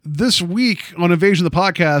this week on Invasion of the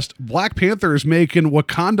Podcast, Black Panther is making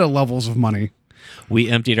Wakanda levels of money. We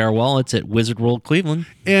emptied our wallets at Wizard World Cleveland.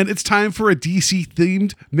 And it's time for a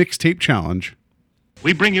DC-themed mixtape challenge.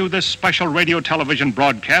 We bring you this special radio television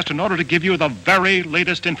broadcast in order to give you the very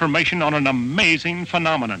latest information on an amazing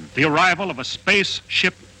phenomenon. The arrival of a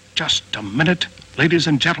spaceship. Just a minute. Ladies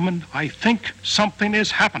and gentlemen, I think something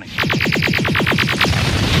is happening.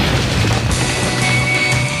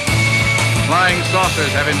 Flying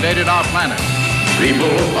saucers have invaded our planet. People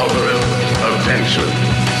of Earth, attention.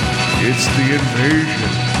 It's the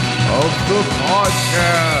invasion of the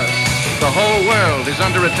podcast. The whole world is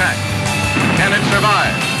under attack. Can it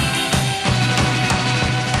survive?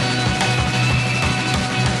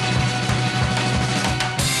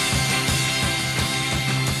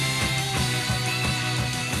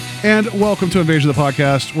 And welcome to Invasion of the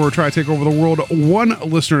Podcast, where we try to take over the world one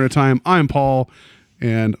listener at a time. I'm Paul,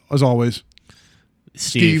 and as always,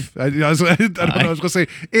 Steve. I don't know what I was going to say.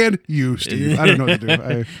 And you, Steve. I don't know what to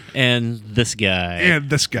do. And this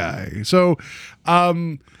guy. So,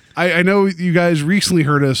 I know you guys recently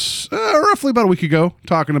heard us roughly about a week ago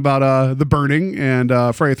talking about The Burning and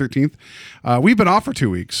Friday the 13th. We've been off for 2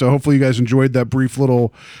 weeks, so hopefully you guys enjoyed that brief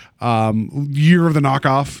little year of the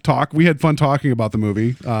knockoff talk. We had fun talking about the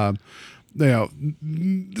movie.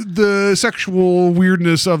 The sexual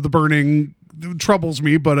weirdness of The Burning troubles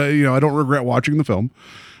me, but I don't regret watching the film.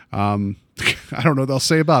 I don't know what they'll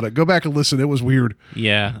say about it. Go back and listen. It was weird.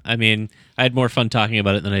 Yeah, I mean, I had more fun talking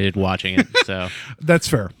about it than I did watching it. So that's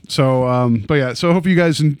fair. So, but yeah. So I hope you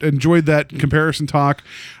guys enjoyed that comparison talk.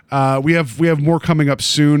 We have more coming up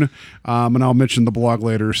soon, and I'll mention the blog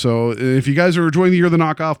later. So if you guys are enjoying the year of the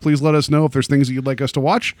knockoff, please let us know if there's things that you'd like us to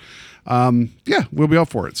watch. Yeah, we'll be up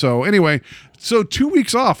for it. So anyway, 2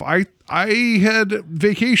 weeks off. I had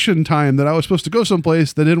vacation time that I was supposed to go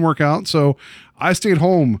someplace that didn't work out, so I stayed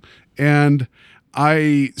home. And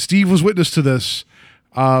Steve was witness to this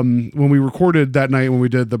when we recorded that night when we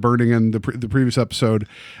did The Burning and the previous episode.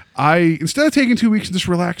 Instead of taking 2 weeks and just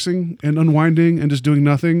relaxing and unwinding and just doing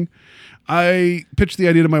nothing, I pitched the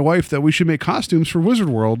idea to my wife that we should make costumes for Wizard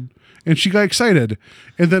World, and she got excited.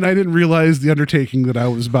 And then I didn't realize the undertaking that I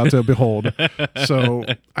was about to behold. So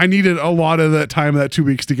I needed a lot of that time, that 2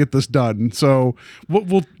 weeks, to get this done. So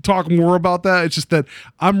we'll talk more about that. It's just that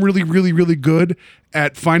I'm really, really, really good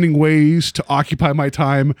at finding ways to occupy my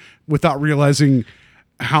time without realizing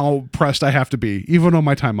how pressed I have to be, even on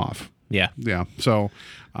my time off. yeah. So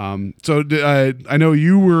I know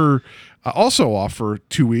you were also off for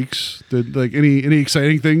 2 weeks. Did any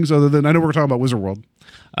exciting things other than, I know we're talking about Wizard World.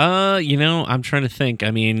 I'm trying to think.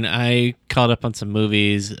 I mean, I caught up on some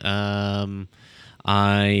movies. I'm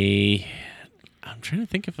trying to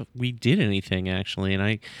think if we did anything actually,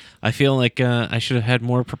 and I feel like I should have had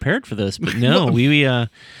more prepared for this, but no,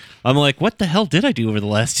 I'm like, what the hell did I do over the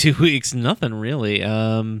last 2 weeks? Nothing really.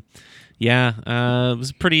 It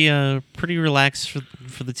was pretty relaxed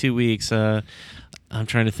for the 2 weeks. I'm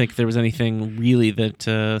trying to think if there was anything really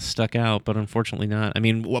that stuck out, but unfortunately not. I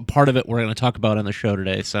mean, what part of it we're going to talk about on the show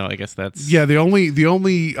today, so I guess that's... Yeah, the only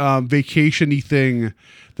vacation-y thing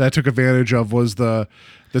that I took advantage of was the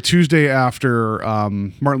Tuesday after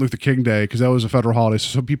Martin Luther King Day, because that was a federal holiday,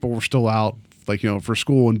 so some people were still out, for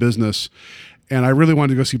school and business. And I really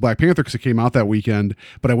wanted to go see Black Panther because it came out that weekend,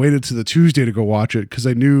 but I waited to the Tuesday to go watch it because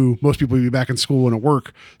I knew most people would be back in school and at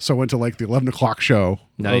work. So I went to the 11 o'clock show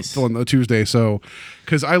on the Tuesday. So,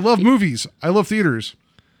 because I love movies, I love theaters.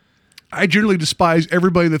 I generally despise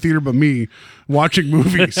everybody in the theater but me watching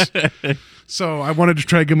movies. So I wanted to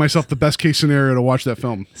try to give myself the best case scenario to watch that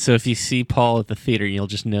film. So if you see Paul at the theater, you'll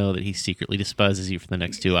just know that he secretly despises you for the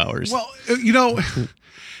next 2 hours. Well,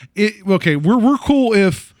 okay, we're cool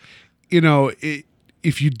if...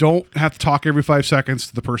 if you don't have to talk every 5 seconds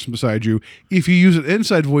to the person beside you, if you use an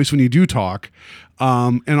inside voice when you do talk,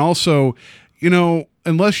 and also,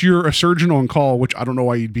 unless you're a surgeon on call, which I don't know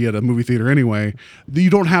why you'd be at a movie theater anyway, you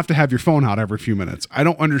don't have to have your phone out every few minutes. I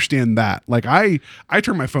don't understand that. I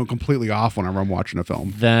turn my phone completely off whenever I'm watching a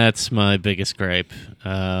film. That's my biggest gripe.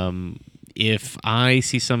 If I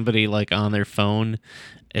see somebody on their phone,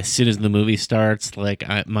 as soon as the movie starts,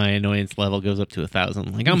 my annoyance level goes up to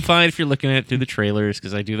 1,000. I'm fine if you're looking at it through the trailers,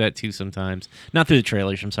 because I do that too sometimes. Not through the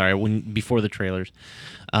trailers, I'm sorry, before the trailers.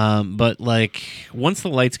 But once the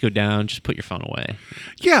lights go down, just put your phone away.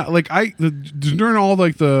 Yeah, during all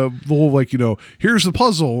the whole here's the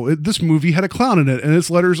puzzle. This movie had a clown in it, and its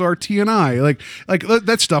letters are T and I.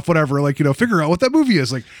 That stuff, whatever. Figure out what that movie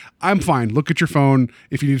is. I'm fine. Look at your phone.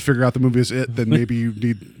 If you need to figure out the movie is it, then maybe you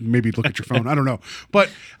need look at your phone. I don't know, but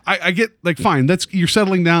I get like, fine, you're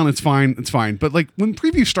settling down. It's fine. But like when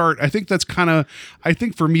previews start, I think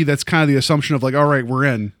for me, that's kind of the assumption of like, all right, we're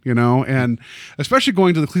in, and especially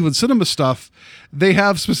going to the Cleveland Cinema stuff, they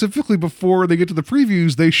have specifically before they get to the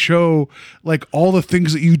previews, they show like all the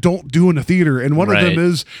things that you don't do in a theater. And one of them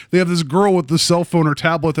is they have this girl with the cell phone or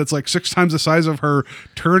tablet that's like 6 times the size of her,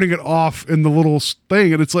 turning it off in the little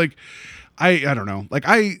thing. And it's like, I don't know. Like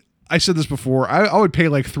I said this before, I would pay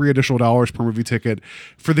like $3 additional per movie ticket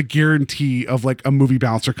for the guarantee of like a movie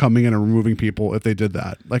bouncer coming in and removing people if they did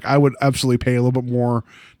that. Like I would absolutely pay a little bit more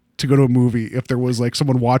to go to a movie if there was like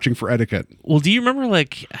someone watching for etiquette. Well, do you remember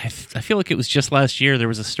like, I feel like it was just last year, there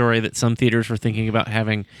was a story that some theaters were thinking about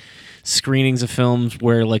having screenings of films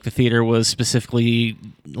where like the theater was specifically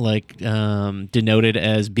like denoted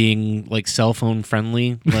as being like cell phone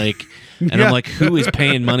friendly, like, and Yeah. I'm like, who is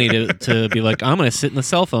paying money to be like, I'm gonna sit in the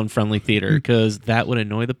cell phone friendly theater, because that would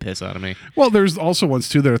annoy the piss out of me. Well, there's also ones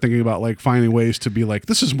too that are thinking about like finding ways to be like,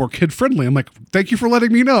 this is more kid friendly. I'm like, thank you for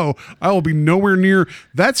letting me know. I will be nowhere near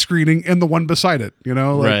that screening and the one beside it. Like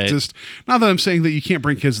Right. just not that I'm saying that you can't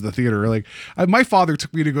bring kids to the theater. Like my father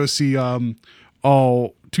took me to go see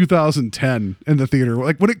 2010 in the theater.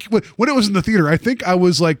 Like when it was in the theater, I think I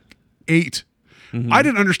was like 8. Mm-hmm. I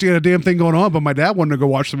didn't understand a damn thing going on, but my dad wanted to go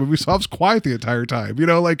watch the movie, so I was quiet the entire time.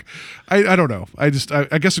 Like I don't know. I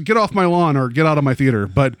guess get off my lawn or get out of my theater.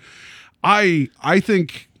 But I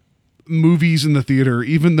think movies in the theater,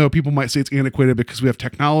 even though people might say it's antiquated because we have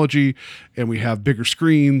technology and we have bigger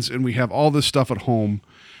screens and we have all this stuff at home,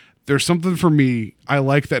 there's something for me. I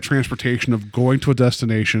like that transportation of going to a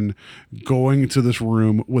destination, going to this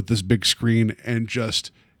room with this big screen and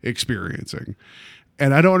just experiencing.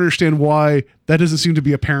 And I don't understand why that doesn't seem to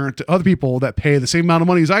be apparent to other people that pay the same amount of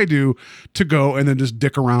money as I do to go and then just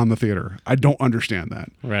dick around the theater. I don't understand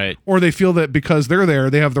that. Right. Or they feel that because they're there,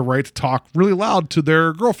 they have the right to talk really loud to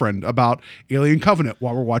their girlfriend about Alien Covenant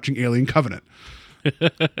while we're watching Alien Covenant.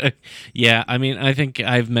 Yeah, I mean, I think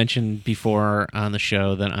I've mentioned before on the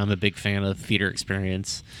show that I'm a big fan of the theater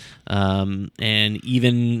experience. And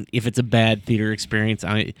even if it's a bad theater experience,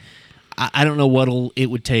 I don't know what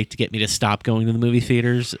it would take to get me to stop going to the movie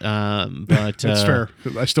theaters. But That's fair.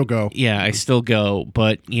 I still go. Yeah, I still go.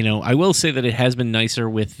 But, I will say that it has been nicer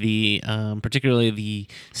with the, particularly the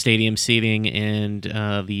stadium seating and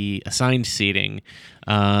the assigned seating.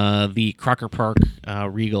 The Crocker Park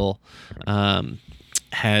Regal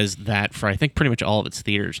has that for, I think, pretty much all of its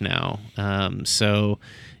theaters now. So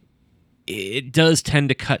it does tend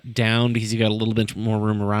to cut down because you got a little bit more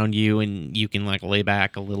room around you and you can like lay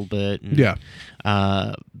back a little bit. And, Yeah.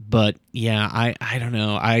 But yeah, I don't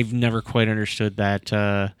know. I've never quite understood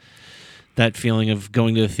that feeling of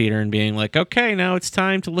going to the theater and being like, okay, now it's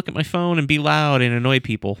time to look at my phone and be loud and annoy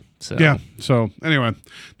people. So Yeah. So anyway,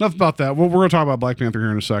 enough about that. Well, we're going to talk about Black Panther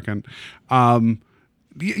here in a second.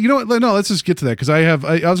 You know what? No, let's just get to that because I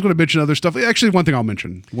was going to mention other stuff. Actually, one thing I'll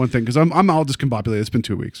mention. One thing because I'm all discombobulated. It's been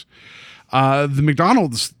 2 weeks. The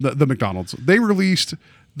McDonald's, they released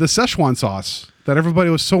the Szechuan sauce that everybody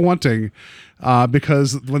was so wanting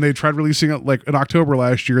because when they tried releasing it like in October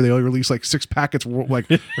last year, they only released like 6 packets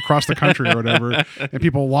like across the country or whatever, and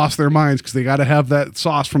people lost their minds because they got to have that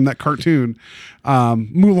sauce from that cartoon,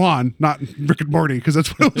 Mulan, not Rick and Morty, because that's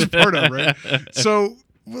what it was a part of, right? So.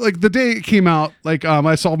 Like the day it came out, like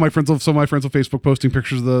I saw some of my friends on Facebook posting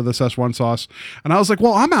pictures of the Szechuan sauce, and I was like,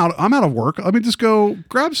 "Well, I'm out of work. Let me just go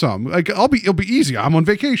grab some. Like it'll be easy. I'm on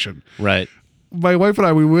vacation." Right. My wife and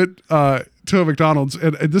I we went to a McDonald's,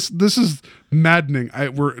 and this is maddening.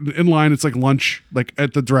 We're in line. It's like lunch, like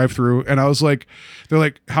at the drive-thru, and I was like, "They're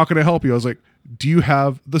like, how can I help you?" I was like, "Do you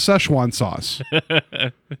have the Szechuan sauce?"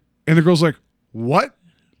 And the girl's like, "What?"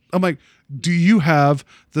 I'm like, "Do you have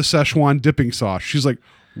the Szechuan dipping sauce?" She's like,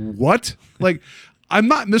 "What?" Like, I'm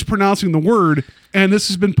not mispronouncing the word, and this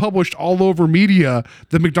has been published all over media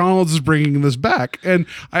that McDonald's is bringing this back. And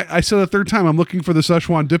I said a third time, I'm looking for the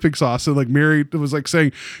Szechuan dipping sauce. And like Mary was like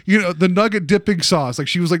saying, the nugget dipping sauce. Like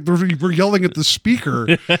she was like, we're yelling at the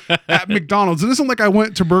speaker at McDonald's. It isn't like I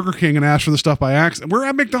went to Burger King and asked for the stuff by accident. We're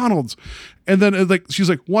at McDonald's. And then like she's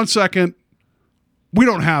like, 1 second. We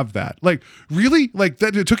don't have that. Like, really? Like,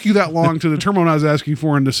 that it took you that long to determine what I was asking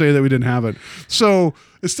for and to say that we didn't have it. So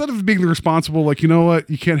instead of being the responsible, like, you know what?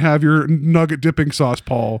 You can't have your nugget dipping sauce,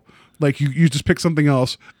 Paul. Like, you just pick something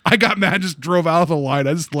else. I got mad, just drove out of the line.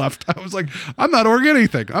 I just left. I was like, I'm not ordering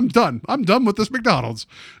anything. I'm done. I'm done with this McDonald's.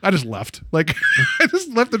 I just left. Like, I just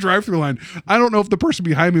left the drive-thru line. I don't know if the person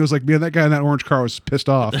behind me was like, man, that guy in that orange car was pissed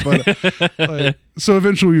off. But so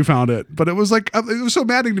eventually we found it. But it was like, it was so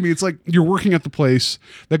maddening to me. It's like you're working at the place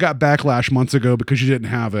that got backlash months ago because you didn't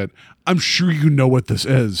have it. I'm sure you know what this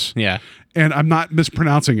is. Yeah. And I'm not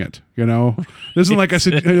mispronouncing it, you know? It isn't like I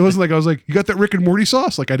said, it wasn't like I was like, you got that Rick and Morty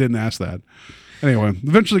sauce? Like, I didn't ask that. Anyway,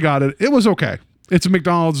 eventually got it. It was okay. It's a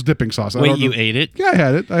McDonald's dipping sauce. Wait, you ate it? Yeah, I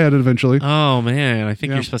had it. I had it eventually. Oh, man. I think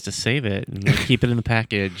Yeah. you're supposed to save it and like, keep it in the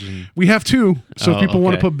package. And... We have two. So if Oh, people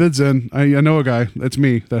want to okay. put bids in, I know a guy. It's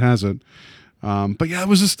me that has it. But yeah, it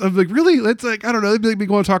was just I'm like, really? It's like, I don't know. They'd be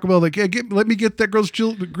going to talk about like, yeah, let me get that girl's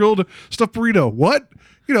grilled stuffed burrito. What?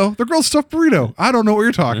 You know, the grilled stuffed burrito. I don't know what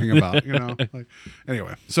you're talking about. You know. Like,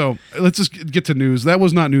 anyway, so let's just get to news. That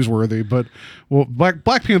was not newsworthy, but well,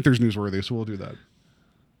 Black Panther's newsworthy, so we'll do that.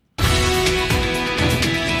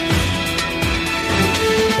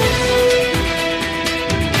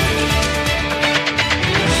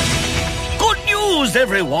 Good news,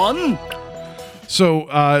 everyone! So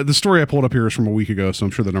the story I pulled up here is from a week ago, so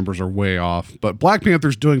I'm sure the numbers are way off. But Black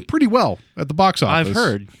Panther's doing pretty well at the box office. I've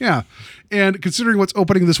heard. Yeah. And considering what's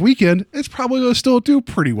opening this weekend, it's probably going to still do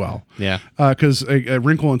pretty well. Yeah. Because A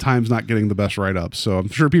Wrinkle in Time's not getting the best write-ups. So I'm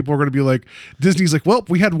sure people are going to be like, Disney's like, well,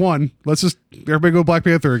 we had one. Let's just, everybody go Black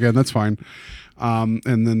Panther again. That's fine. And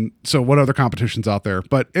then, so what other competitions out there?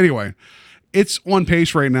 But anyway, it's on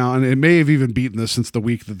pace right now, and it may have even beaten this since the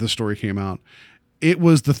week that this story came out. It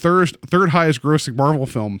was the third highest grossing Marvel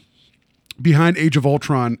film behind Age of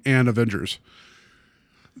Ultron and Avengers.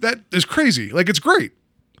 That is crazy. Like, it's great.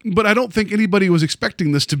 But I don't think anybody was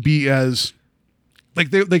expecting this to be as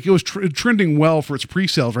it was trending well for its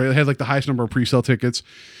pre-sales, right? It had like the highest number of pre-sale tickets.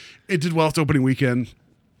 It did well its opening weekend,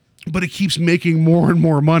 but it keeps making more and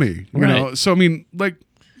more money, you know? So, I mean, like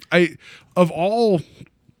of all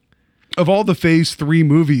the phase 3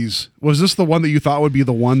 movies, was this the one that you thought would be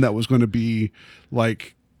the one that was going to be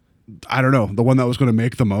like, I don't know, the one that was going to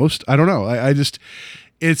make the most? I don't know. I just,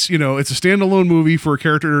 it's, you know, it's a standalone movie for a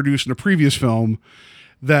character introduced in a previous film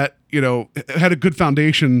that, you know, had a good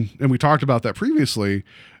foundation. And we talked about that previously,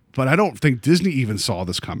 but I don't think Disney even saw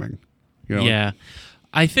this coming. You know? Yeah.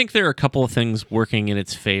 I think there are a couple of things working in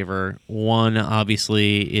its favor. One,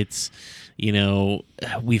 obviously, it's, you know,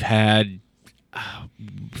 we've had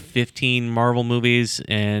 15 Marvel movies,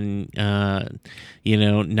 and you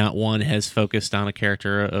know, not one has focused on a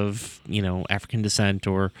character of, you know, African descent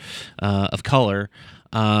or of color.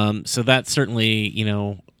 So that's certainly, you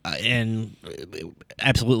know, and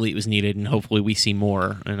absolutely it was needed, and hopefully we see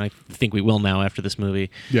more, and I think we will now after this movie.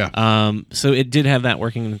 Yeah. So it did have that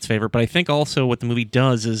working in its favor, but I think also what the movie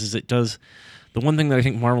does is it does the one thing that I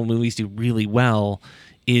think Marvel movies do really well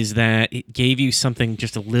is that it gave you something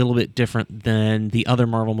just a little bit different than the other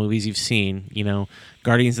Marvel movies you've seen. You know,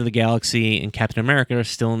 Guardians of the Galaxy and Captain America are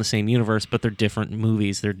still in the same universe, but they're different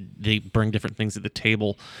movies. They bring different things to the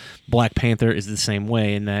table. Black Panther is the same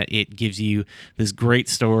way in that it gives you this great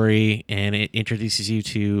story and it introduces you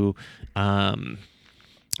to an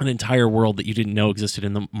entire world that you didn't know existed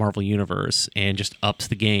in the Marvel universe and just ups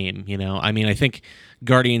the game. You know, I mean, I think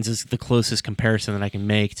Guardians is the closest comparison that I can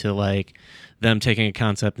make to like them taking a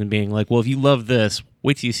concept and being like, well, if you love this,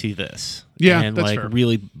 wait till you see this. Yeah, and that's like fair.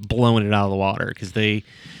 really blowing it out of the water because the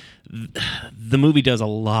movie does a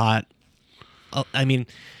lot. I mean,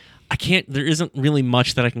 there isn't really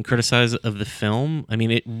much that I can criticize of the film. I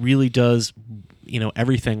mean, it really does, you know,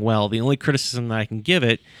 everything well. The only criticism that I can give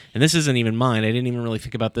it, and this isn't even mine, I didn't even really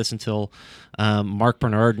think about this until Mark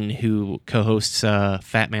Bernardin, who co-hosts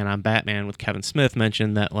Fat Man on Batman with Kevin Smith,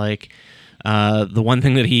 mentioned that like the one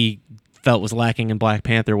thing that he felt was lacking in Black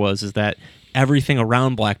Panther is that everything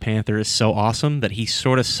around Black Panther is so awesome that he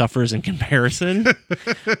sort of suffers in comparison,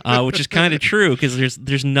 which is kind of true because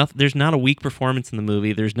there's not a weak performance in the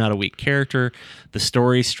movie. There's not a weak character. The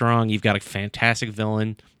story's strong. You've got a fantastic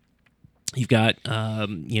villain. You've got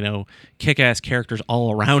you know, kick-ass characters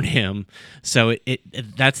all around him. So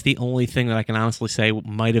that's the only thing that I can honestly say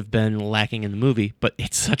might have been lacking in the movie. But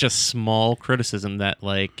it's such a small criticism that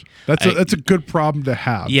like That's a good problem to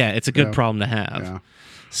have. yeah, it's a good Yeah. problem to have. Yeah.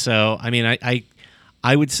 So, I mean,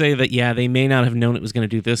 I would say that, yeah, they may not have known it was going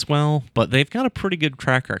to do this well, but they've got a pretty good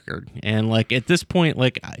track record. And, like, at this point,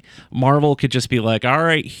 like, Marvel could just be like, all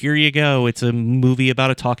right, here you go. It's a movie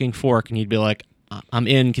about a talking fork. And you'd be like, I'm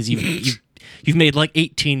in because you've made, like,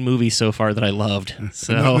 18 movies so far that I loved.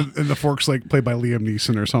 So, And the fork's like played by Liam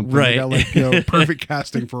Neeson or something. Right. They got like, you know, perfect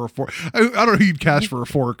casting for a fork. I don't know who you'd cast for a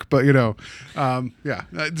fork, but you know, yeah.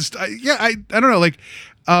 I don't know. Like,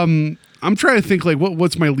 I'm trying to think like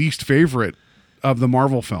what's my least favorite of the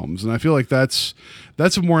Marvel films, and I feel like that's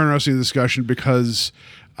a more interesting discussion because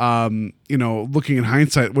looking in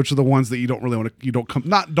hindsight, which are the ones that you don't really want to,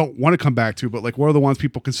 don't want to come back to, but like what are the ones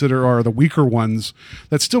people consider are the weaker ones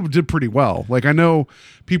that still did pretty well. Like I know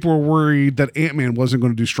people were worried that Ant-Man wasn't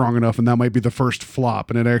going to do strong enough and that might be the first flop,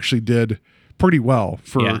 and it actually did pretty well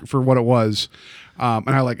for what it was. And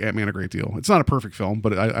I like Ant-Man a great deal. It's not a perfect film,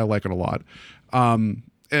 but I like it a lot. And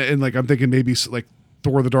like I'm thinking maybe like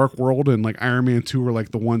Thor: The Dark World and like Iron Man 2 are like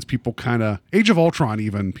the ones people kind of, Age of Ultron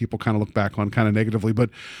even, people kind of look back on kind of negatively, but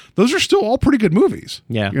those are still all pretty good movies.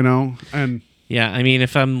 Yeah. And yeah, I mean,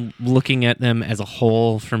 if I'm looking at them as a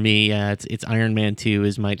whole, for me, it's Iron Man 2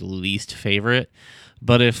 is my least favorite.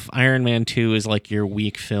 But if Iron Man 2 is like your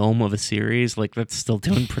weak film of a series, like that's still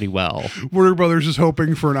doing pretty well. Warner Brothers is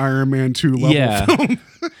hoping for an Iron Man 2 level film.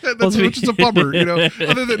 Which is a bummer,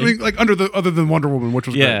 other than Wonder Woman, which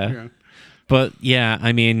was great. Yeah. But yeah,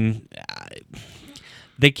 I mean,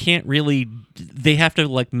 they can't really. They have to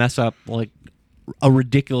like mess up like a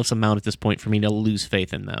ridiculous amount at this point for me to lose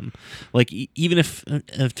faith in them. Like even if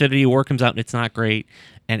Infinity War comes out and it's not great,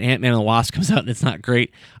 and Ant-Man and the Wasp comes out and it's not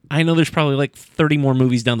great, I know there's probably like 30 more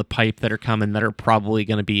movies down the pipe that are coming that are probably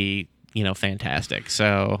going to be fantastic.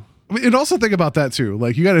 So. And also think about that too.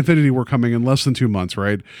 Like you got Infinity War coming in less than 2 months,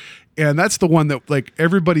 right? And that's the one that like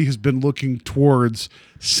everybody has been looking towards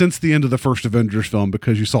since the end of the first Avengers film,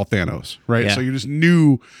 because you saw Thanos, right? Yeah. So you just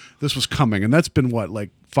knew this was coming, and that's been what,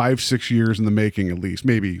 like 5-6 years in the making at least,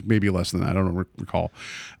 maybe less than that. I don't recall.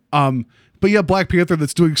 But yeah, Black Panther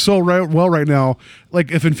that's doing so well right now.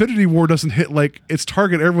 Like if Infinity War doesn't hit like its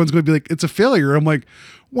target, everyone's going to be like, it's a failure. I'm like,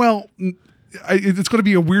 well. It's going to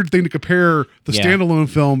be a weird thing to compare the standalone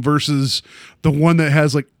film versus the one that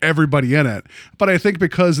has like everybody in it. But I think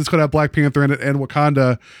because it's going to have Black Panther in it and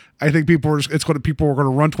Wakanda, I think people are going to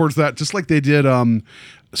run towards that, just like they did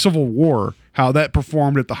Civil War, how that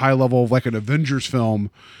performed at the high level of like an Avengers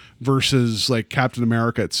film versus like Captain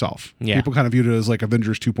America itself. Yeah. People kind of viewed it as like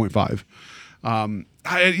Avengers 2.5.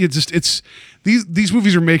 These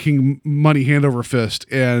movies are making money hand over fist,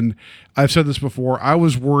 and I've said this before. I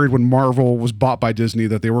was worried when Marvel was bought by Disney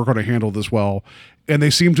that they weren't going to handle this well, and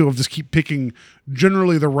they seem to have just keep picking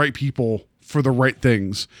generally the right people for the right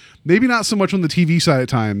things. Maybe not so much on the TV side at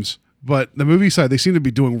times, but the movie side they seem to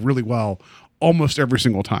be doing really well almost every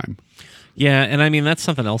single time. Yeah, and I mean that's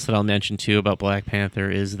something else that I'll mention too about Black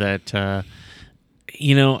Panther is that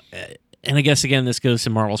and I guess, again, this goes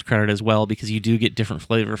to Marvel's credit as well, because you do get different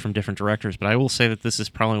flavor from different directors. But I will say that this is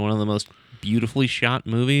probably one of the most beautifully shot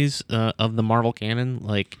movies of the Marvel canon,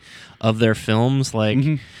 like of their films. Like,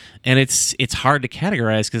 and it's hard to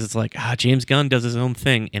categorize because it's like, James Gunn does his own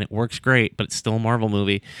thing and it works great, but it's still a Marvel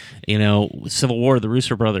movie. Civil War, the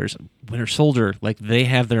Russo brothers, Winter Soldier, like they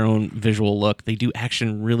have their own visual look. They do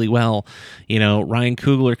action really well. Ryan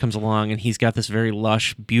Coogler comes along and he's got this very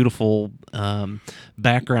lush, beautiful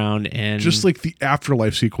background, and just like the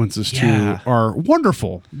afterlife sequences too are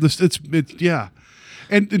wonderful. It's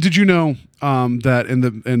And did you know that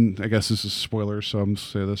and I guess this is spoilers, so I'm going to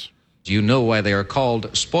say this. Do you know why they are called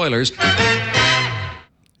spoilers?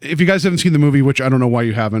 If you guys haven't seen the movie, which I don't know why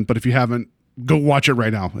you haven't, but if you haven't, go watch it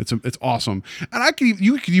right now. It's awesome. And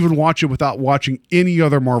you could even watch it without watching any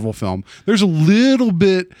other Marvel film. There's a little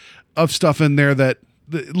bit of stuff in there that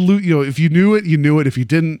if you knew it, you knew it. If you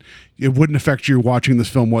didn't, it wouldn't affect you watching this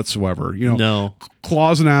film whatsoever. No.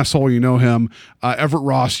 Claw's an asshole. You know him. Everett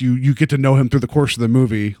Ross. You get to know him through the course of the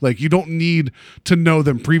movie. Like you don't need to know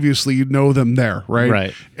them previously. You know them there, right?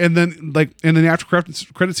 Right. And then the after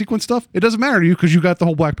credit sequence stuff, it doesn't matter to you because you got the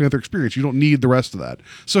whole Black Panther experience. You don't need the rest of that.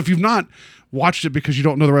 So if you've not watched it because you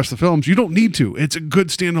don't know the rest of the films, you don't need to. It's a good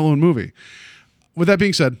standalone movie. With that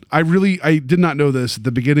being said, I did not know this at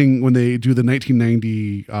the beginning when they do the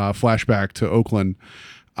 1990 flashback to Oakland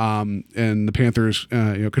and the Panthers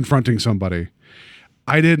confronting somebody.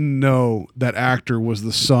 I didn't know that actor was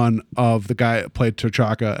the son of the guy that played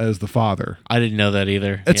T'Chaka as the father. I didn't know that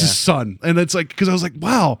either. It's his son. And it's like, because I was like,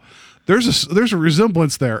 wow, there's a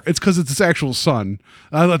resemblance there. It's because it's his actual son.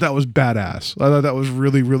 I thought that was badass. I thought that was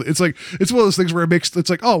really, really, it's like, it's one of those things where it's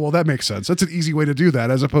like, oh, well, that makes sense. That's an easy way to do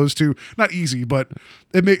that, as opposed to, not easy, but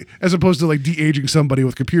as opposed to like de-aging somebody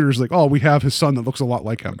with computers, like, oh, we have his son that looks a lot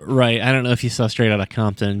like him. Right. I don't know if you saw Straight Outta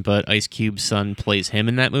Compton, but Ice Cube's son plays him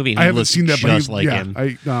in that movie. And I haven't seen that, but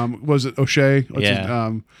him. Was it O'Shea?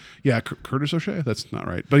 Yeah. Curtis O'Shea? That's not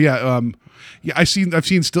right. But I've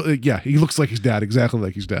seen still, he looks like his dad, exactly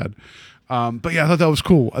like his dad. But yeah, I thought that was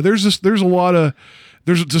cool. There's just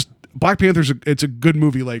Black Panther's it's a good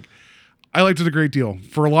movie. Like I liked it a great deal.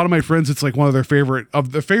 For a lot of my friends, it's like one of their favorite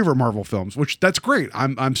Marvel films, which that's great.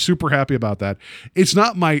 I'm super happy about that. It's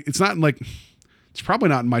not it's probably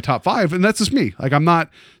not in my top 5, and that's just me. Like, I'm not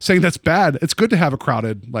saying that's bad. It's good to have a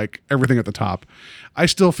crowded, like, everything at the top. I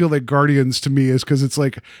still feel like Guardians to me is because it's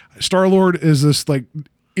like Star-Lord is this like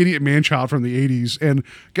idiot man-child from the 80s, and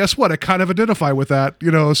guess what? I kind of identify with that,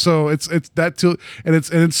 you know. So it's that too, and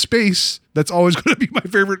it's space. That's always going to be my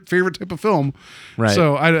favorite type of film. Right.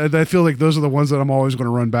 So I feel like those are the ones that I'm always going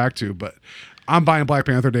to run back to. But I'm buying Black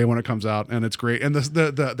Panther Day when it comes out, and it's great. And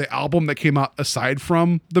the album that came out aside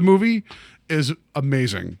from the movie is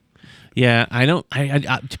amazing. Yeah, I don't. I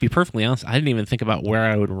to be perfectly honest, I didn't even think about where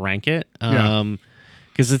I would rank it.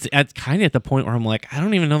 Because it's kind of at the point where I'm like, I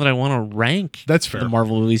don't even know that I want to rank That's fair. the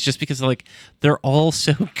Marvel movies, just because like they're all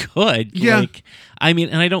so good. Yeah. Like, I mean,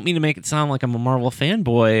 and I don't mean to make it sound like I'm a Marvel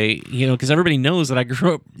fanboy, you know, because everybody knows that I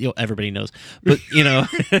grew up. You know, everybody knows, but you know,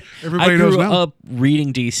 Everybody I knows grew now. up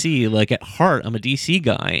reading DC. Like at heart, I'm a DC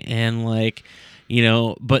guy, and like, you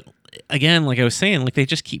know, but again, like I was saying, like they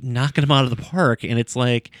just keep knocking them out of the park, and it's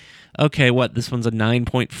like, okay, what, this one's a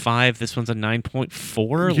 9.5, this one's a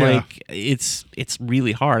 9.4. Yeah. Like it's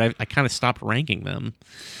really hard. I kind of stopped ranking them.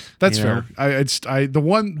 That's You fair. The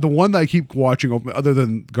one that I keep watching other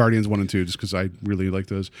than Guardians 1 and 2, just because I really like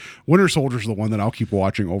those. Winter Soldier's the one that I'll keep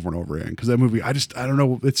watching over and over again, because that movie, I don't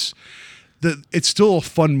know, it's still a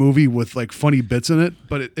fun movie with like funny bits in it,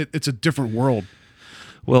 but it's a different world.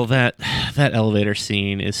 Well, that elevator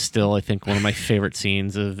scene is still, I think, one of my favorite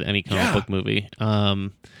scenes of any comic book movie.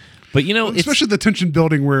 But you know, especially the tension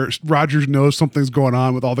building where Rogers knows something's going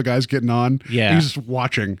on with all the guys getting on. Yeah. He's just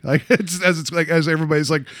watching. Like as everybody's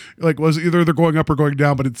like was either they're going up or going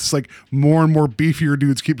down, but it's like more and more beefier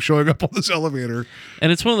dudes keep showing up on this elevator.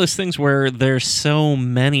 And it's one of those things where there's so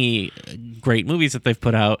many great movies that they've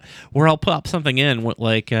put out where I'll pop something in with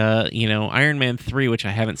like you know, Iron Man 3, which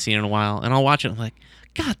I haven't seen in a while, and I'll watch it and I'm like,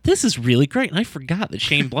 God, this is really great. And I forgot that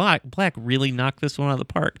Shane Black really knocked this one out of the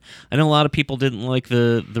park. I know a lot of people didn't like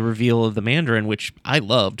the reveal of the Mandarin, which I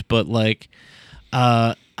loved, but like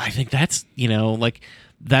I think that's, you know, like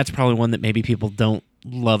that's probably one that maybe people don't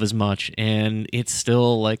love as much, and it's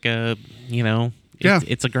still like a, you know,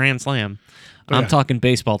 it's a grand slam. I'm talking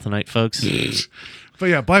baseball tonight, folks. But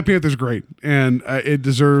yeah, Black Panther's great, and it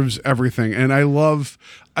deserves everything. And I love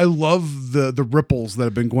the ripples that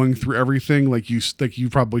have been going through everything. Like you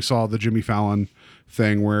probably saw the Jimmy Fallon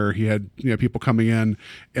thing where he had, you know, people coming in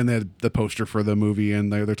and they had the poster for the movie,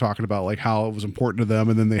 and they're talking about like how it was important to them,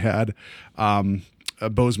 and then they had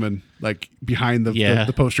Bozeman like behind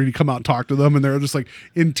the poster. He'd come out and talk to them, and they're just like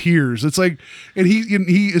in tears. It's like, and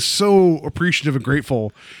he is so appreciative and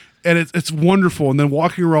grateful. And it's wonderful. And then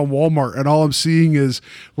walking around Walmart, and all I'm seeing is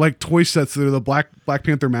like toy sets that are the Black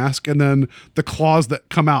Panther mask, and then the claws that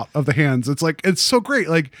come out of the hands. It's like, it's so great.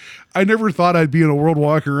 Like, I never thought I'd be in a world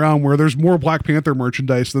walking around where there's more Black Panther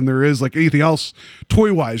merchandise than there is like anything else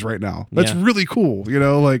toy wise right now. That's really cool. You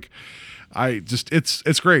know, like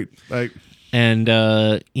it's great. Like. And,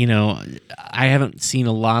 you know, I haven't seen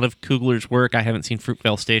a lot of Coogler's work. I haven't seen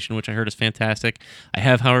Fruitvale Station, which I heard is fantastic. I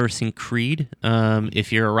have, however, seen Creed.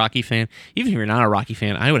 If you're a Rocky fan, even if you're not a Rocky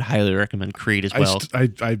fan, I would highly recommend Creed as well.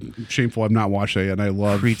 I'm shameful I've not watched it yet, and I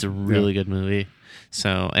love Creed's a really good movie.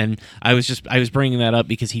 So, and I was bringing that up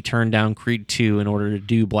because he turned down Creed 2 in order to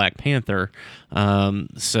do Black Panther.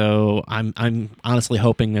 So I'm honestly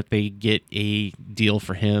hoping that they get a deal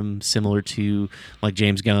for him similar to like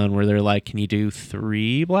James Gunn, where they're like, can you do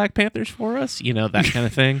 3 Black Panthers for us? You know, that kind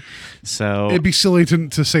of thing. So it'd be silly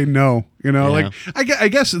to say no, you know, like I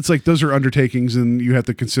guess it's like those are undertakings, and you have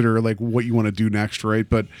to consider like what you want to do next. Right.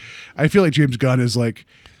 But I feel like James Gunn is like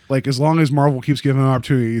as long as Marvel keeps giving him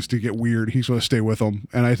opportunities to get weird, he's going to stay with them.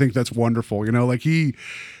 And I think that's wonderful. You know, like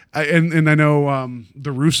and I know the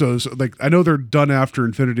Russos, like I know they're done after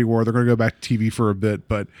Infinity War. They're going to go back to TV for a bit,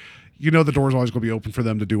 but you know, the door's always going to be open for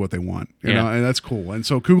them to do what they want, you know, and that's cool. And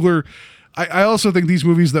so Coogler, I also think these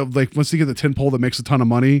movies that like once they get the tentpole that makes a ton of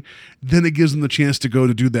money, then it gives them the chance to go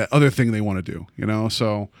to do that other thing they want to do, you know?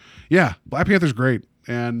 So yeah, Black Panther's great,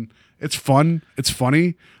 and it's fun. It's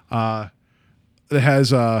funny. It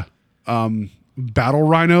has battle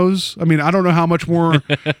rhinos. I mean, I don't know how much more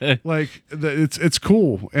like it's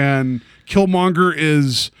cool. And Killmonger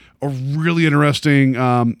is a really interesting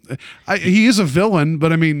he is a villain,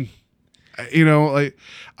 but I mean, you know, like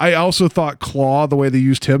I also thought Claw, the way they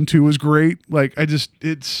used him too, was great. Like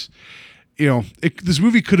it's you know, this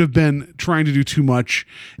movie could have been trying to do too much,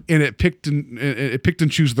 and it picked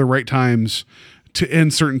and choose the right times to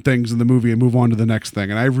end certain things in the movie and move on to the next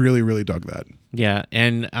thing. And I really, really dug that. Yeah.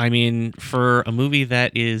 And I mean, for a movie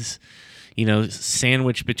that is, you know,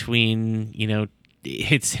 sandwiched between, you know,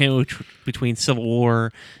 it's sandwiched between Civil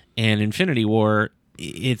War and Infinity War,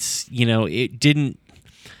 it's, you know, it didn't,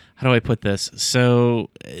 how do I put this? So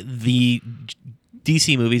the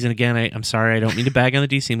DC movies, and again, I'm sorry, I don't mean to bag on the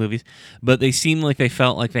DC movies, but they seem like they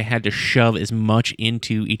felt like they had to shove as much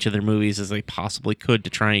into each of their movies as they possibly could to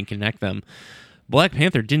try and connect them. Black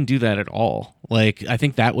Panther didn't do that at all. Like, I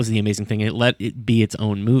think that was the amazing thing. It let it be its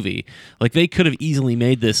own movie. Like, they could have easily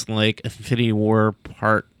made this like Infinity War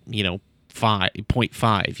part,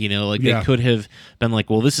 5.5, like Yeah. they could have been like,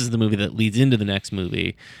 well, this is the movie that leads into the next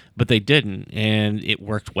movie, but they didn't, and it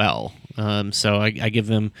worked well. So I give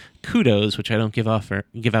them kudos, which I don't give out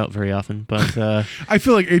very often, but I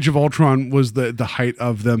feel like Age of Ultron was the height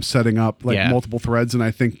of them setting up like Yeah. multiple threads, and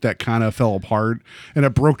I think that kind of fell apart, and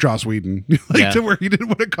it broke Joss Whedon Yeah. to where he didn't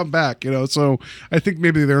want to come back. So I think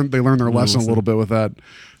maybe they learned their lesson a little bit with that.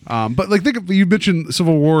 But like, think of, you mentioned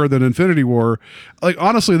Civil War, then Infinity War. Like,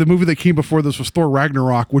 honestly, the movie that came before this was Thor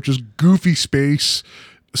Ragnarok, which is goofy space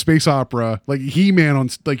opera, like He-Man on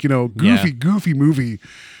goofy movie.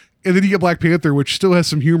 And then you get Black Panther, which still has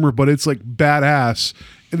some humor, but it's like badass.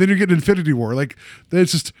 And then you get Infinity War. Like,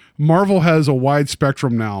 it's just, Marvel has a wide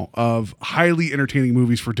spectrum now of highly entertaining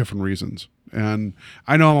movies for different reasons. And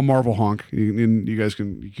I know I'm a Marvel honk, and you guys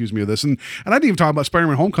can accuse me of this. And I didn't even talk about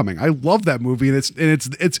Spider-Man: Homecoming. I love that movie, and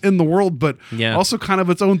it's in the world, but Yeah. also kind of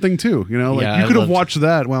its own thing too. Like, Yeah, you I could have loved- watched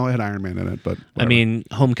that. Well, it had Iron Man in it, but I whatever. mean,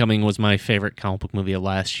 Homecoming was my favorite comic book movie of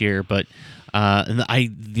last year, but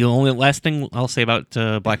the only last thing I'll say about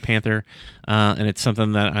Black Panther, and it's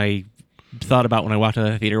something that I thought about when I walked out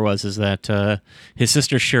of the theater is that his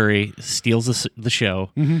sister Shuri steals the show,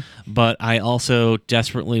 but I also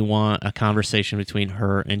desperately want a conversation between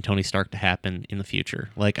her and Tony Stark to happen in the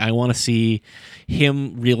future. Like, I want to see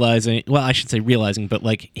him realizing, well, I should say realizing, but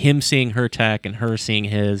like him seeing her tech and her seeing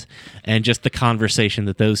his, and just the conversation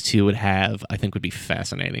that those two would have, I think would be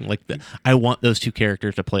fascinating. Like, I want those two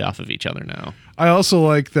characters to play off of each other now. I also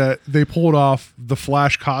like that they pulled off the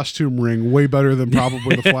Flash costume ring way better than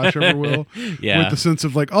probably the Flash ever will. Yeah. With the sense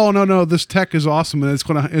of like, oh no, this tech is awesome, and it's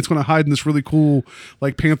gonna hide in this really cool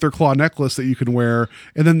like panther claw necklace that you can wear,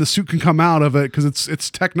 and then the suit can come out of it because it's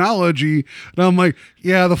technology. And I'm like,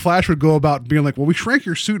 yeah, the Flash would go about being like, well, we shrank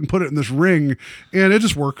your suit and put it in this ring, and it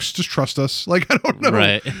just works. Just trust us. Like, I don't know.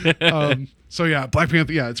 Right. So yeah, Black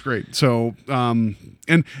Panther, yeah, it's great. So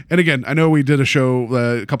and again, I know we did a show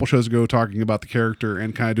a couple shows ago talking about the character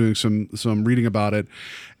and kind of doing some reading about it,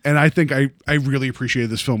 and I think I really appreciated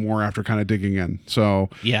this film more after kind of digging in. So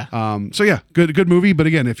Yeah. so yeah, good movie. But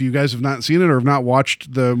again, if you guys have not seen it or have not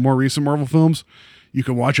watched the more recent Marvel films, you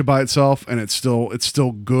can watch it by itself, and it's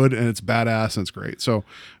still good, and it's badass, and it's great. So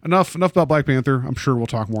enough about Black Panther. I'm sure we'll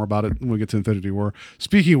talk more about it when we get to Infinity War.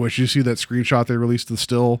 Speaking of which, you see that screenshot they released, the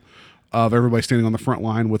still of everybody standing on the front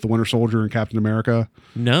line with the Winter Soldier and Captain America.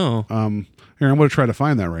 No. Here, I'm going to try to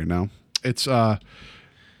find that right now. It's we're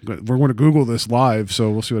going to Google this live,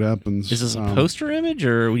 so we'll see what happens. Is this a poster image,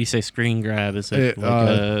 or when you say screen grab, is it It, like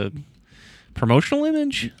a promotional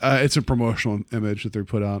image? It's a promotional image that they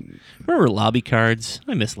put out. Remember lobby cards?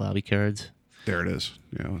 I miss lobby cards. There it is.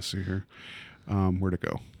 Yeah, let's see here. Where'd it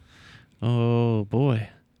go? Oh boy.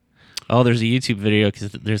 Oh, there's a YouTube video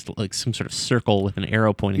because there's like some sort of circle with an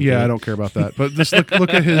arrow pointing. Yeah, to I it. don't care about that. But just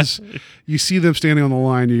look at his. You see them standing on the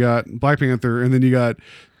line. You got Black Panther, and then you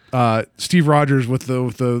got Steve Rogers with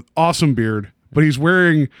the awesome beard, but he's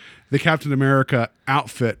wearing the Captain America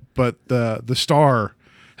outfit, but the star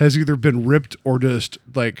has either been ripped or just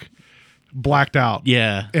like blacked out.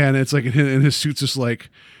 Yeah. And it's like, and his suit's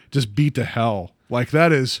just beat to hell. Like,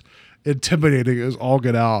 that is intimidating as all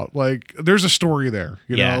get out. Like, there's a story there,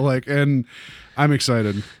 you Yeah. know, like, and I'm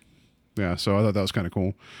excited. Yeah. So I thought that was kind of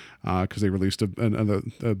cool. Cause they released a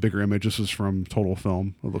bigger image. This is from Total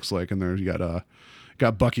Film, it looks like. And there you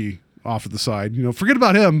got Bucky off at the side, forget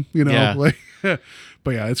about him, Yeah. like,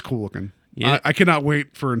 but yeah, it's cool looking. Yeah. I cannot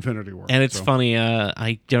wait for Infinity War. And it's so. funny.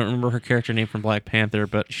 I don't remember her character name from Black Panther,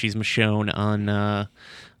 but she's Michonne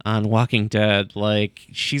on Walking Dead. Like,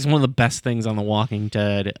 she's one of the best things on The Walking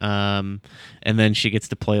Dead. And then she gets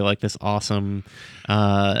to play like this awesome.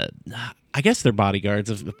 I guess they're bodyguards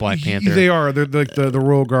of Black Panther. They are. They're like the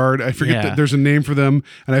Royal Guard. I forget Yeah. that there's a name for them,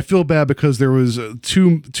 and I feel bad because there was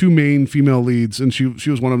two main female leads, and she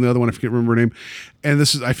was one of them. The other one I can't remember her name. And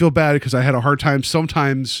I feel bad because I had a hard time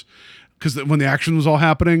sometimes. Because when the action was all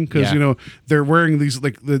happening, because Yeah. they're wearing these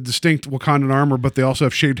like the distinct Wakandan armor, but they also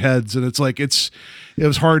have shaved heads, and it's like it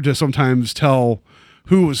was hard to sometimes tell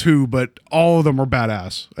who was who, but all of them were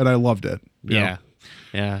badass, and I loved it. you know?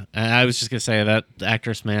 Yeah. And I was just gonna say that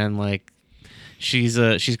actress, man, like, she's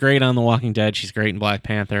great on The Walking Dead. She's great in Black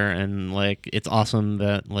Panther, and like it's awesome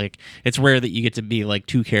that like it's rare that you get to be like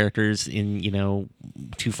two characters in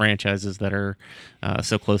two franchises that are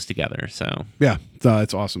so close together. So Yeah,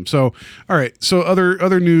 it's awesome. So, all right. So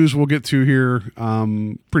other news we'll get to here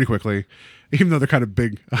pretty quickly, even though they're kind of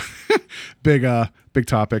big, big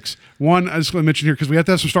topics. One, I just want to mention here because we have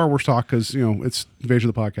to have some Star Wars talk because it's Invasion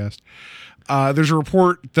of the Podcast. There's a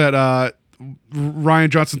report that Rian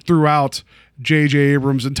Johnson threw out J.J.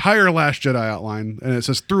 Abrams' entire Last Jedi outline, and it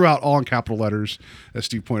says throughout all in capital letters, as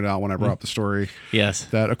Steve pointed out when I brought up the story. Yes.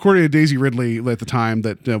 That according to Daisy Ridley at the time,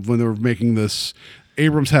 that when they were making this,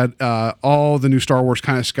 Abrams had all the new Star Wars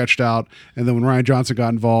kind of sketched out, and then when Rian Johnson got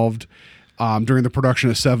involved during the production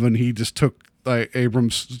of 7, he just took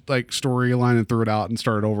Abrams' storyline and threw it out and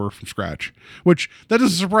started over from scratch. Which that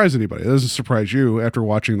doesn't surprise anybody. It doesn't surprise you after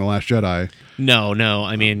watching The Last Jedi. No.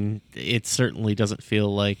 I mean, it certainly doesn't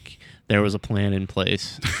feel like there was a plan in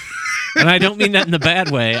place. And I don't mean that in the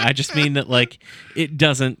bad way. I just mean that it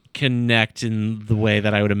doesn't connect in the way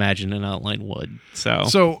that I would imagine an outline would.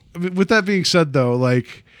 So with that being said, though,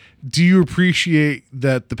 do you appreciate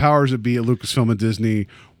that the powers that be at Lucasfilm and Disney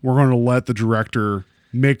were going to let the director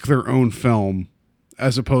make their own film,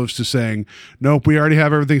 as opposed to saying, nope, we already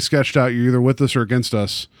have everything sketched out. You're either with us or against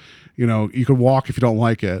us. You could walk if you don't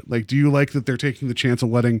like it. Do you like that they're taking the chance of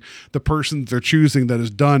letting the person they're choosing that has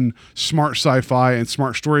done smart sci-fi and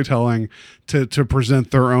smart storytelling to present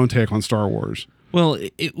their own take on Star Wars? Well,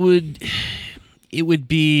 it would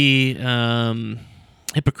be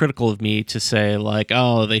hypocritical of me to say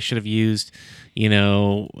they should have used,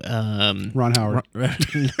 Ron Howard.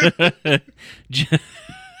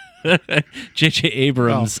 J.J.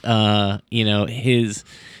 Abrams,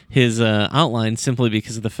 his outline simply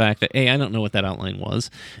because of the fact that A, I don't know what that outline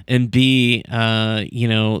was, and B,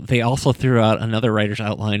 they also threw out another writer's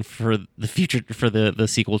outline for the future for the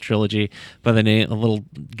sequel trilogy by the name a little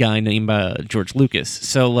guy named George Lucas.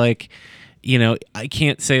 So I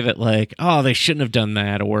can't say that they shouldn't have done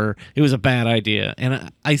that or it was a bad idea.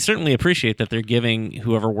 And I certainly appreciate that they're giving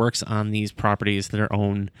whoever works on these properties their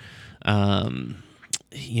own, their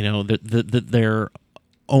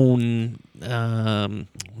own.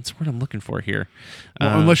 What's the word I'm looking for here?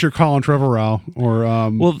 Unless you're Colin Trevorrow or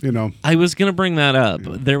I was going to bring that up.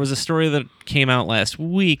 There was a story that came out last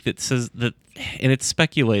week that says that, and it's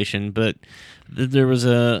speculation, but there was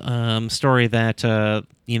a story that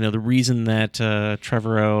the reason that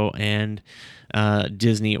Trevorrow and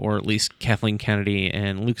Disney, or at least Kathleen Kennedy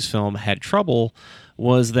and Lucasfilm, had trouble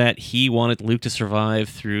was that he wanted Luke to survive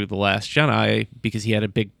through The Last Jedi because he had a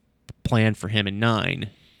big plan for him in 9.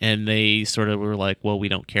 And they sort of were like, well, we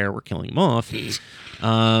don't care. We're killing him off.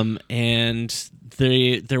 And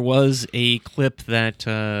there was a clip that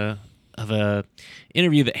of a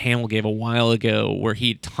interview that Hamill gave a while ago where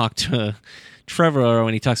he talked to Trevorrow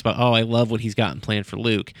and he talks about, I love what he's gotten planned for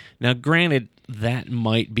Luke. Now, granted, that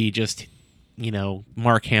might be just,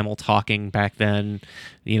 Mark Hamill talking back then,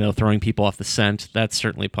 throwing people off the scent. That's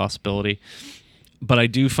certainly a possibility. But I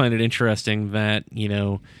do find it interesting that,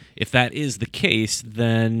 if that is the case,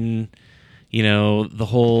 then, the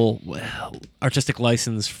whole artistic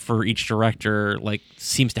license for each director,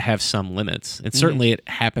 seems to have some limits. And certainly it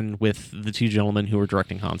happened with the two gentlemen who were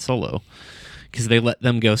directing Han Solo, because they let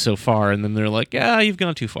them go so far, and then they're like, yeah, you've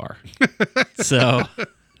gone too far. So...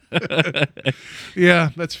 Yeah,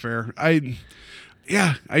 that's fair. I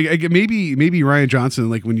maybe Rian Johnson,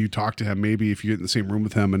 when you talk to him, maybe if you get in the same room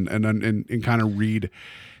with him and kind of read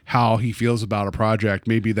how he feels about a project,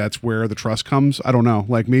 maybe that's where the trust comes. I don't know.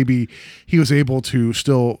 Maybe he was able to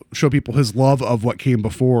still show people his love of what came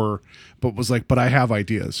before, but was but I have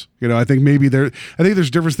ideas. I think there's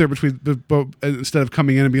a difference there between instead of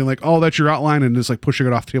coming in and being like, oh, that's your outline, and just pushing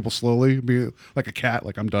it off the table slowly, be like a cat,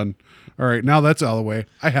 I'm done. All right, now that's out of the way.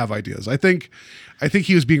 I have ideas. I think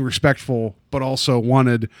he was being respectful, but also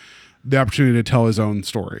wanted the opportunity to tell his own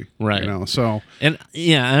story. Right. So. And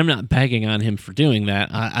yeah, I'm not bagging on him for doing that.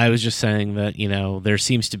 I was just saying that, there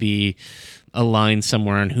seems to be a line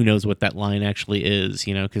somewhere, and who knows what that line actually is,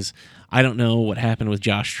 because I don't know what happened with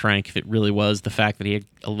Josh Trank, if it really was the fact that he had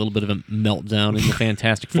a little bit of a meltdown in the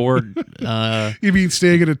Fantastic Four. You mean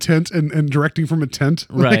staying in a tent and directing from a tent?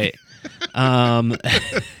 Right.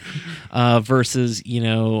 Versus,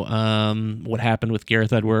 what happened with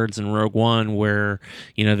Gareth Edwards and Rogue One, where,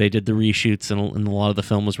 they did the reshoots and a lot of the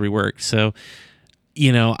film was reworked. So,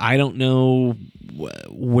 I don't know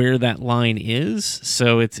where that line is.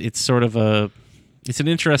 So it's sort of it's an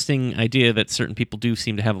interesting idea that certain people do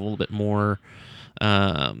seem to have a little bit more,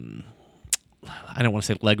 I don't want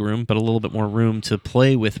to say leg room, but a little bit more room to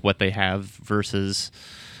play with what they have versus,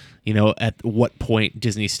 at what point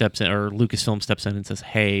Disney steps in or Lucasfilm steps in and says,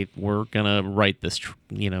 "Hey, we're gonna write this,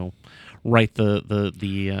 write the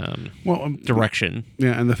direction."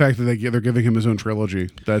 Yeah, and the fact that they're giving him his own trilogy,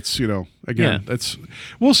 that's again, that's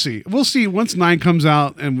we'll see once 9 comes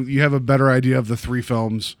out and you have a better idea of the 3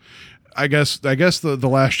 films. I guess the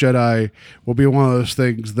Last Jedi will be one of those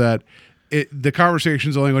things that the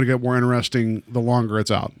conversation's only going to get more interesting the longer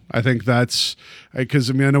it's out. I think that's because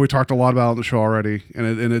I know we talked a lot about it on the show already, and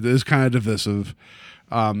it is kind of divisive.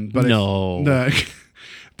 But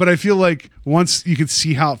but I feel like once you can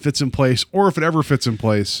see how it fits in place, or if it ever fits in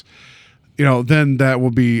place, then that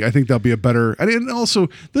will be. I think that'll be a better. And also,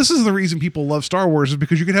 this is the reason people love Star Wars is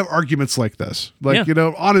because you can have arguments like this.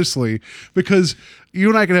 Honestly, because you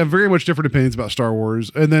and I can have very much different opinions about Star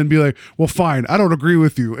Wars, and then be like, "Well, fine, I don't agree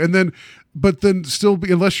with you," but then still be,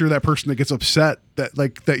 unless you're that person that gets upset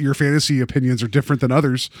that your fantasy opinions are different than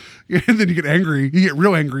others, and then you get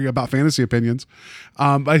real angry about fantasy opinions.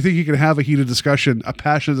 I think you can have a heated discussion, a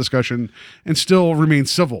passionate discussion, and still remain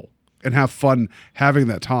civil and have fun having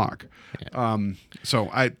that talk. So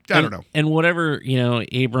I don't know. And whatever,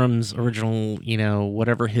 Abrams' original,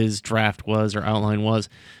 whatever his draft was or outline was,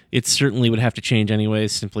 it certainly would have to change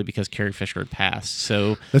anyways, simply because Carrie Fisher had passed.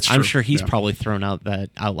 So I'm sure he's probably thrown out that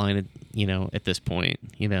outline, at this point,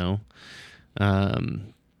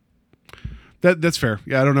 That's fair.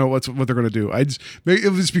 Yeah, I don't know what they're going to do. Maybe it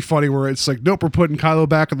would just be funny where it's like, nope, we're putting Kylo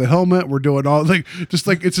back in the helmet. We're doing all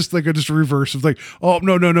it's just a reverse of oh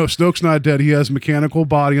no, Snoke's not dead. He has a mechanical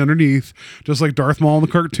body underneath, just like Darth Maul in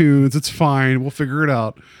the cartoons. It's fine. We'll figure it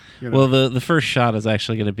out. Well, the first shot is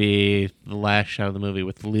actually going to be the last shot of the movie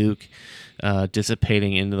with Luke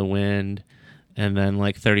dissipating into the wind. And then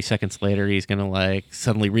 30 seconds later, he's going to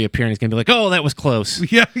suddenly reappear and he's going to be like, oh, that was close.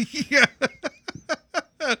 Yeah.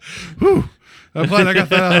 Whew. I'm glad I got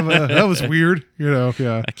that out of that was weird, yeah.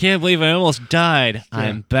 I can't believe I almost died. Yeah.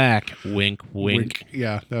 I'm back. Wink, wink.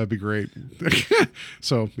 Yeah, that would be great.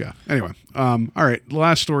 So, yeah. Anyway, all right. The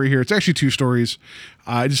last story here. It's actually 2 stories.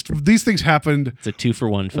 These things happened. It's a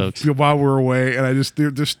 2-for-1, folks. While we're away, and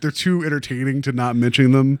they're too entertaining to not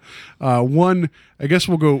mention them. One, I guess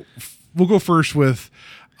we'll go first with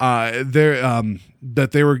that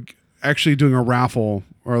they were actually doing a raffle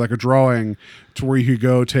or a drawing to where you could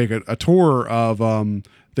go take a tour of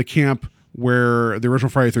the camp where the original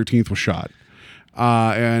Friday the 13th was shot.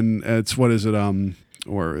 And it's, what is it?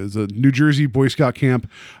 Or is it New Jersey Boy Scout camp?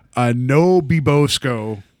 Nobi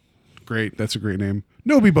Bosco. Great. That's a great name.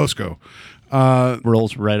 Nobi Bosco.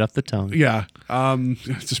 Rolls right off the tongue. Yeah.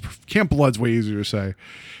 It's just Camp Blood's way easier to say.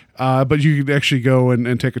 But you can actually go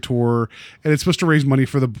and take a tour, and it's supposed to raise money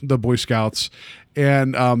for the Boy Scouts.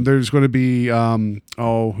 And there's going to be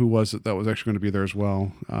who was it that was actually going to be there as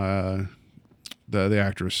well? The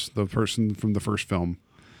actress, the person from the first film.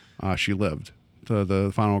 She lived,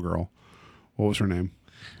 the final girl. What was her name?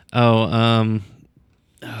 God.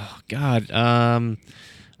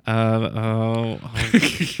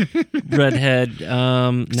 Redhead.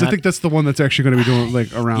 I think that's the one that's actually going to be doing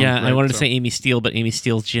around. Yeah, right? I wanted to say Amy Steele, but Amy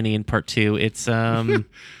Steele's Ginny in part 2. It's I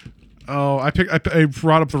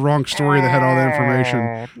brought up the wrong story that had all that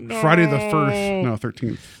information. No. Friday the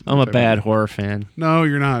 13th. I'm a bad horror fan. No,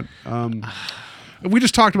 you're not. We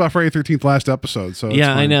just talked about Friday the 13th last episode, so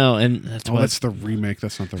yeah, I know, and that's the remake.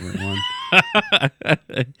 That's not the right one.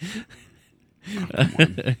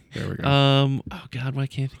 There we go. Oh God, why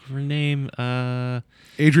can't I think of her name?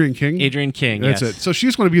 Adrienne King. Adrienne King. That's yes. it. So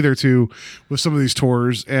she's going to be there too with some of these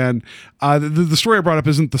tours, and the story I brought up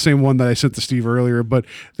isn't the same one that I sent to Steve earlier, but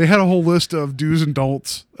they had a whole list of do's and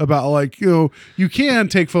don'ts about you can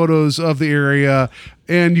take photos of the area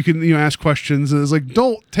and you can ask questions, and it's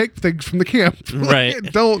don't take things from the camp. Right.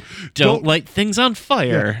 don't light things on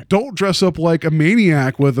fire. Yeah, don't dress up like a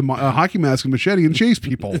maniac with a hockey mask and machete and chase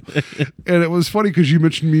people. And it was funny because you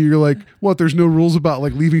mentioned me, you're like, what, there's no rules about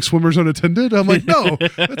leaving swimmers unattended? I'm like, no,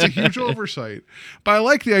 that's a huge oversight. But I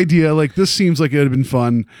like the idea, this seems like it would have been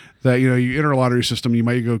fun that you enter a lottery system, you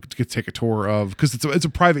might go take a tour of, because it's a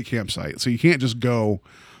private campsite, so you can't just go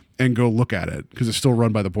look at it because it's still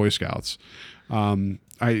run by the Boy Scouts. I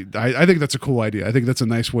think that's a cool idea. I think that's a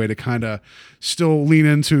nice way to kind of still lean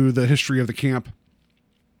into the history of the camp,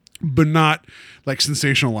 but not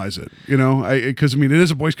sensationalize it, because it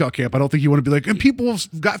is a Boy Scout camp. I don't think you want to be and people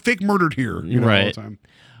got fake murdered here, right, all the time.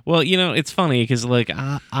 Well, it's funny because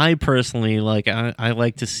I personally I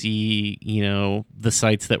like to see the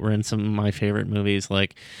sites that were in some of my favorite movies,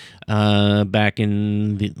 back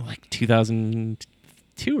in the 2010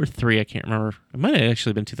 2002 or 3, I can't remember. It might have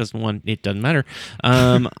actually been 2001. It doesn't matter.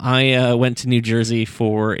 I went to New Jersey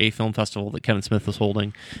for a film festival that Kevin Smith was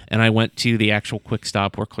holding, and I went to the actual Quick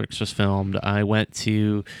Stop where Clerks was filmed. I went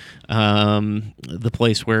to the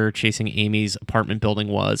place where Chasing Amy's apartment building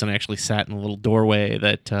was, and I actually sat in a little doorway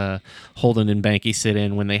that Holden and Banky sit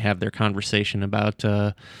in when they have their conversation about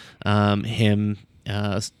him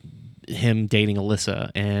dating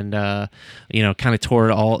Alyssa, and kind of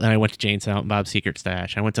toured all. And I went to Jane's Out and Bob's Secret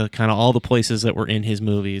Stash. I went to kind of all the places that were in his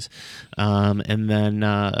movies, and then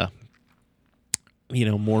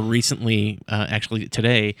more recently, actually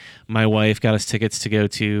today, my wife got us tickets to go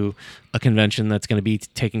to a convention that's going to be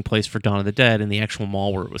taking place for Dawn of the Dead in the actual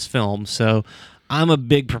mall where it was filmed. So I'm a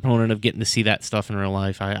big proponent of getting to see that stuff in real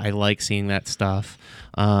life. I like seeing that stuff.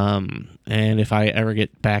 And if I ever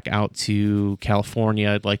get back out to California,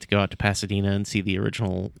 I'd like to go out to Pasadena and see the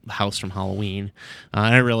original house from Halloween.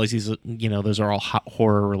 And I realize those are all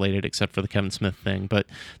horror related except for the Kevin Smith thing. But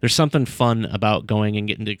there's something fun about going and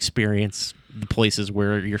getting to experience the places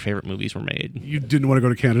where your favorite movies were made. You didn't want to go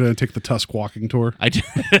to Canada and take the Tusk walking tour?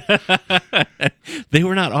 They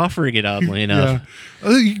were not offering it, oddly enough.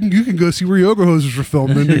 Yeah. You can go see where Yoga Hosers were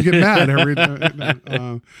filmed and get mad every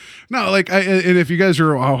time. No, and if you guys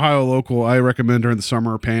are Ohio local, I recommend during the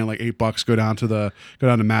summer paying like $8, go down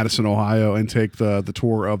to Madison, Ohio, and take the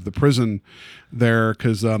tour of the prison there,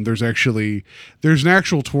 because there's an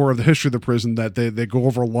actual tour of the history of the prison that they go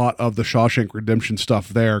over a lot of the Shawshank Redemption stuff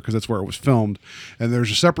there, because that's where it was filmed, and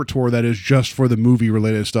there's a separate tour that is just for the movie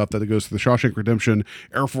related stuff that goes to the Shawshank Redemption.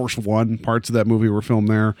 Air Force One, parts of that movie were filmed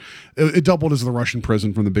there. It doubled as the Russian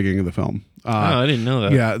prison from the beginning of the film. I didn't know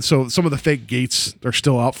that. Yeah, so some of the fake gates are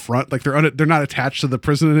still out front, like they're not attached to the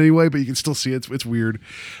prison in any way, but you can still see it. It's weird.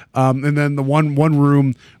 And then the one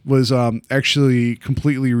room was actually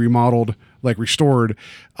completely remodeled, like restored,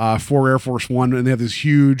 for Air Force One, and they have these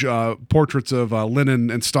huge portraits of Lenin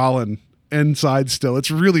and Stalin inside still. It's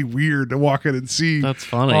really weird to walk in and see. That's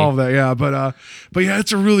funny. All of that, yeah. But yeah,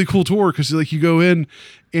 it's a really cool tour, because like you go in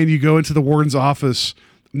and you go into the warden's office,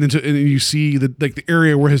 and you see the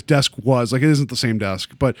area where his desk was. Like, it isn't the same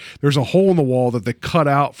desk, but there's a hole in the wall that they cut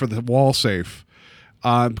out for the wall safe.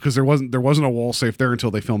 Because there wasn't a wall safe there until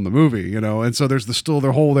they filmed the movie, and so there's still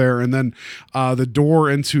the hole there, and then the door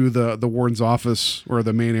into the warden's office, or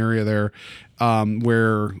the main area there,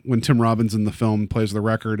 where when Tim Robbins in the film plays the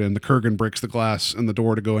record and the Kurgan breaks the glass in the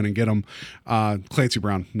door to go in and get him, Clancy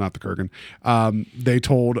Brown, not the Kurgan, they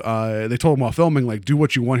told him while filming, like, do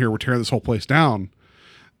what you want here, we're tearing this whole place down.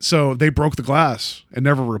 So they broke the glass and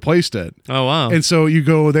never replaced it. Oh, wow. And so you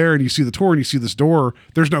go there and you see the tour and you see this door.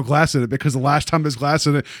 There's no glass in it, because the last time there's glass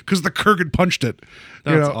in it, because the Kurgan punched it.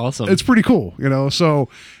 That's awesome. It's pretty cool, so...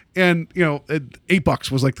 And,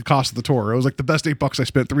 $8 was like the cost of the tour. It was like the best $8 I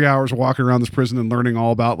spent. 3 hours walking around this prison and learning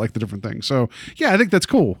all about like the different things. So yeah, I think that's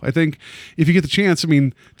cool. I think if you get the chance,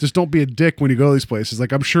 just don't be a dick when you go to these places.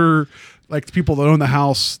 Like, I'm sure like the people that own the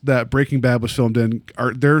house that Breaking Bad was filmed in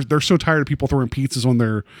they're so tired of people throwing pizzas on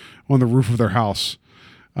the roof of their house.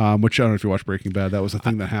 Which I don't know if you watch Breaking Bad. That was the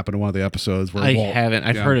thing that happened in one of the episodes. Where I haven't.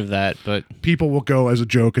 I've heard of that, but people will go as a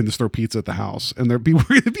joke and just throw pizza at the house, and the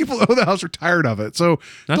people that own the house are tired of it. So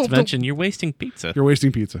not to mention, you're wasting pizza. You're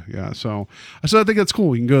wasting pizza. Yeah. So I think that's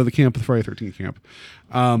cool. You can go to the camp, the Friday 13th camp.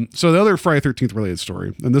 So the other Friday 13th related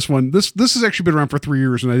story, and this has actually been around for 3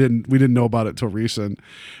 years, and we didn't know about it until recent.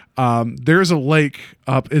 There's a lake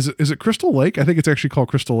up. Is it Crystal Lake? I think it's actually called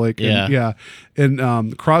Crystal Lake. Yeah.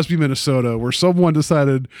 In Crosby, Minnesota, where someone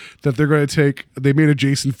decided that they made a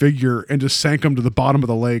Jason figure and just sank him to the bottom of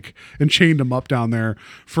the lake and chained him up down there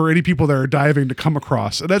for any people that are diving to come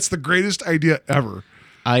across. And that's the greatest idea ever.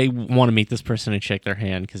 I want to meet this person and shake their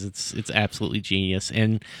hand, because it's absolutely genius.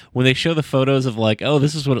 And when they show the photos of like, oh,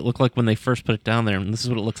 this is what it looked like when they first put it down there, and this is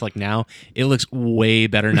what it looks like now, it looks way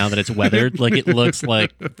better now that it's weathered. Like, it looks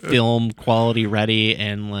like film quality ready,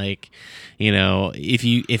 and like,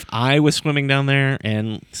 if I was swimming down there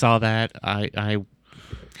and saw that, I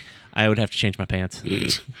would have to change my pants.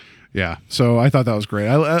 Yeah. So I thought that was great.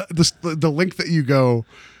 The link that you go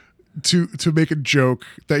to make a joke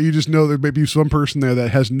that you just know there may be some person there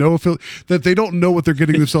that has that they don't know what they're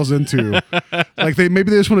getting themselves into. Like, maybe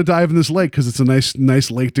they just want to dive in this lake because it's a nice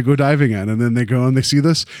lake to go diving in, and then they go and they see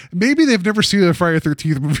this. Maybe they've never seen a Friday the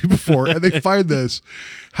 13th movie before, and they find this.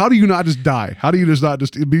 How do you not just die? How do you just not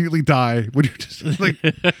just immediately die when you're just like,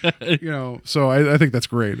 So I think that's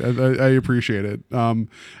great. I appreciate it. And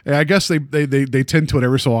I guess they tend to it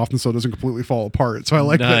every so often, so it doesn't completely fall apart. So I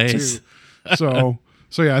like that too. So.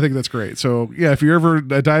 So yeah, I think that's great. So yeah, if you're ever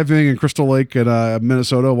diving in Crystal Lake at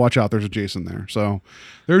Minnesota, watch out. There's a Jason there. So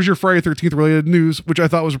there's your Friday 13th related news, which I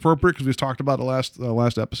thought was appropriate because we talked about it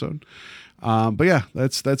last episode. But yeah,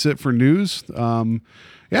 that's it for news. Who'd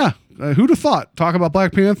have thought? Talk about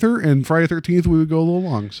Black Panther and Friday 13th, we would go a little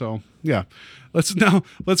long. So yeah, let's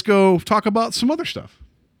go talk about some other stuff.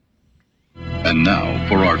 And now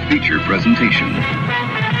for our feature presentation.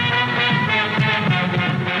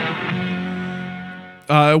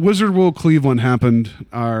 Wizard World Cleveland happened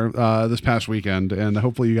this past weekend, and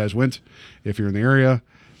hopefully you guys went if you're in the area,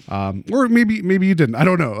 or maybe you didn't. I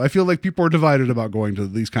don't know. I feel like people are divided about going to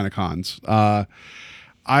these kind of cons.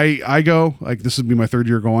 I go, like, this would be my third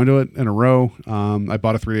year going to it in a row. I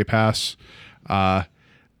bought a 3-day pass. I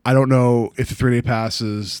don't know if the 3-day pass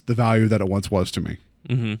is the value that it once was to me,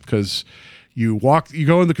 because you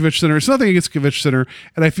go in the convention center. It's nothing against the convention center,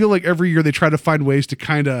 and I feel like every year they try to find ways to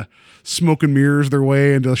kind of smoke and mirrors their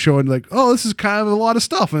way into showing like, oh, this is kind of a lot of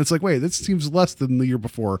stuff, and it's like, wait, this seems less than the year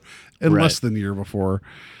before, and less than the year before.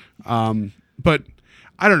 But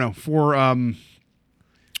I don't know, for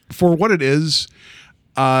what it is.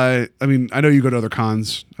 I mean, I know you go to other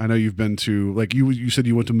cons. I know you've been to, like, you said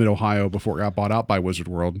you went to Mid Ohio before it got bought out by Wizard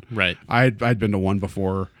World. Right. I'd been to one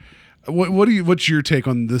before. What's your take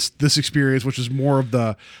on this experience, which is more of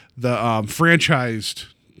the franchised,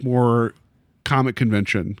 more comic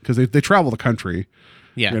convention, because they travel the country.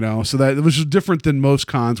 Yeah. You know, so that it was just different than most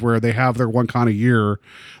cons where they have their one con a year,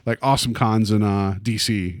 like Awesome Cons in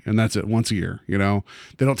DC, and that's it, once a year. You know,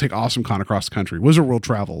 they don't take Awesome Con across the country. Wizard World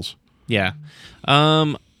travels. Yeah.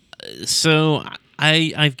 So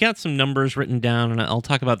I've got some numbers written down, and I'll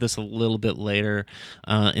talk about this a little bit later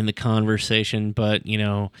in the conversation. But, you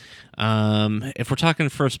know, if we're talking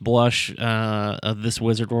first blush of this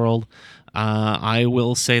Wizard World, I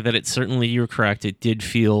will say that it certainly, you're correct, it did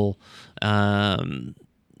feel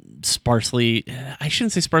sparsely, I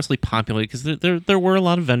shouldn't say sparsely populated, because there were a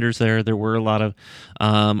lot of vendors there. There were a lot of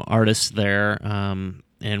artists there.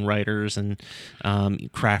 And writers and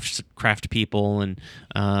craft people, and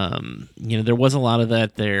you know, there was a lot of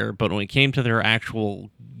that there. But when it came to their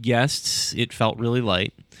actual guests, it felt really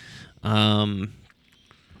light. You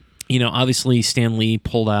know, obviously Stan Lee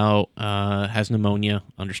pulled out, has pneumonia,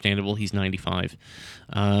 understandable. He's 95.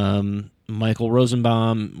 Michael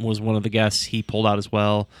Rosenbaum was one of the guests. He pulled out as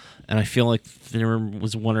well. And I feel like there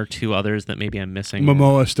was one or two others that maybe I'm missing.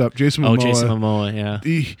 Momoa stuff. Jason Momoa. Oh, Jason Momoa, yeah.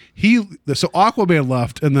 So Aquaman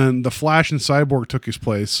left, and then the Flash and Cyborg took his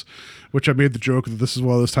place, which I made the joke that this is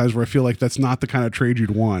one of those times where I feel like that's not the kind of trade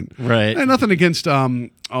you'd want. Right. And nothing against what's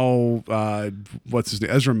his name,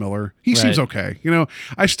 Ezra Miller. He seems okay. You know,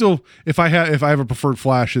 I still, if I have a preferred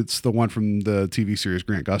Flash, it's the one from the TV series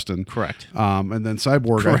Grant Gustin. Correct. And then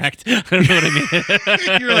Cyborg. Correct. I don't know what I mean.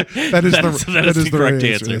 You're like, that is the correct right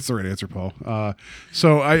answer. That's the right answer, Paul.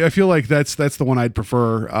 So I feel like that's the one I'd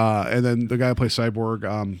prefer. And then the guy who plays Cyborg,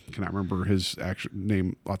 cannot remember his actual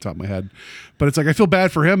name off the top of my head, but it's like I feel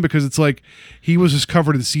bad for him because it's like he was just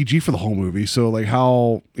covered in CG for the whole movie. So like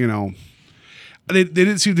how, you know, they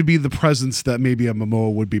didn't seem to be the presence that maybe a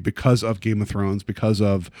Momoa would be because of Game of Thrones, because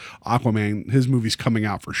of Aquaman. His movie's coming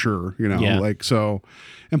out for sure, you know, like so.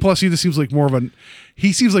 And plus, he just seems like more of a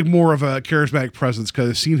charismatic presence because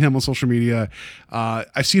I've seen him on social media.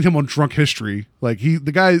 I've seen him on Drunk History. Like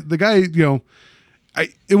the guy, you know,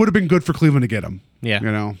 it would have been good for Cleveland to get him. Yeah,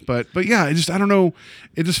 you know, but yeah, I don't know.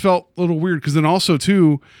 It just felt a little weird because then also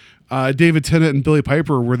too. David Tennant and Billy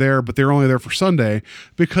Piper were there, but they were only there for Sunday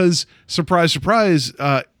because, surprise, surprise,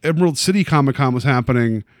 Emerald City Comic Con was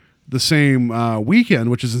happening the same weekend,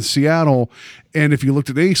 which is in Seattle. And if you looked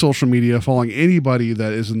at any social media following anybody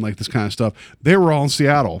that is in like this kind of stuff, they were all in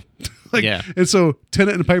Seattle. And so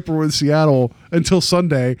Tennant and Piper were in Seattle until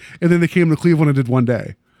Sunday, and then they came to Cleveland and did one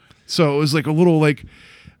day. So it was like a little like,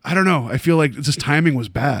 I don't know. I feel like just timing was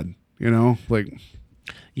bad, you know, like.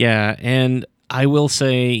 Yeah, and I will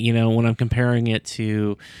say, you know, when I'm comparing it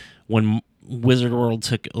to when Wizard World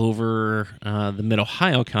took over the Mid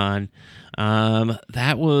Ohio Con,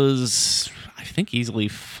 that was, I think, easily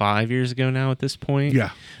 5 years ago now at this point.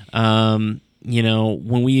 Yeah. You know,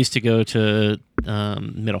 when we used to go to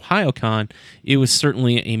Mid Ohio Con, it was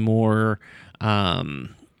certainly a more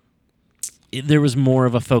there was more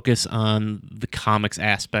of a focus on the comics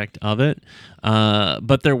aspect of it,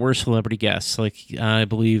 but there were celebrity guests, like I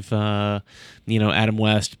believe, you know, Adam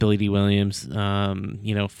West, Billy D. Williams,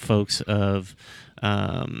 you know, folks of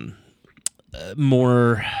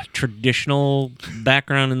more traditional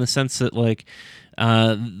background in the sense that, like,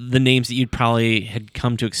 the names that you'd probably had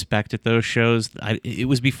come to expect at those shows. It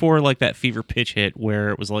was before like that fever pitch hit where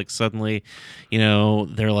it was like suddenly,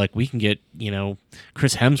 they're like, we can get,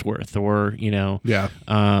 Chris Hemsworth or, Yeah.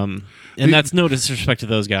 and that's no disrespect to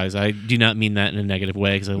those guys. I do not mean that in a negative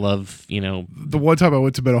way because I love, The one time I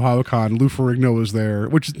went to MidOhioCon, Lou Ferrigno was there,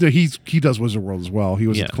 which he does Wizard World as well. He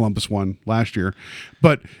was at the Columbus one last year,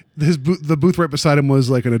 but the booth right beside him was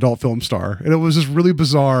like an adult film star, and it was just really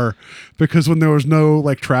bizarre because when there was no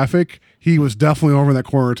like traffic, he was definitely over in that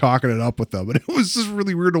corner talking it up with them, and it was just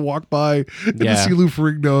really weird to walk by and to see Lou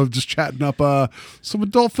Ferrigno just chatting up some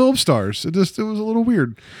adult film stars. It was a little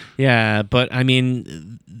weird. Yeah, but I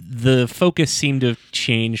mean, the focus seemed to have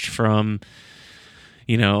changed from.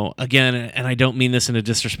 Again, and I don't mean this in a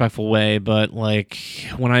disrespectful way, but like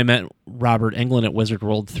when I met Robert Englund at Wizard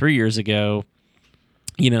World 3 years ago,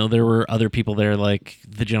 there were other people there, like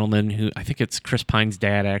the gentleman who I think it's Chris Pine's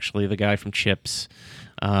dad, actually, the guy from Chips,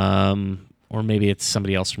 or maybe it's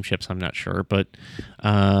somebody else from Chips. I'm not sure, but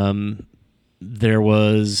there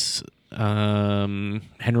was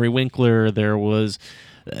Henry Winkler. There was.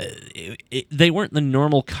 They weren't the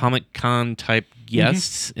normal Comic-Con type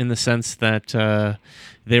guests in the sense that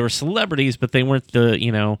they were celebrities, but they weren't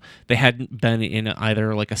they hadn't been in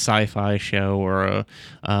either like a sci-fi show or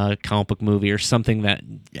a comic book movie or something that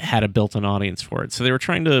had a built-in audience for it. So they were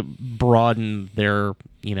trying to broaden their,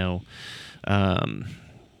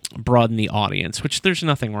 broaden the audience, which there's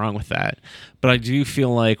nothing wrong with that. But I do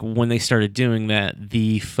feel like when they started doing that,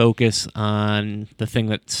 the focus on the thing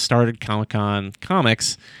that started Comic-Con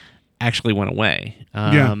comics actually went away.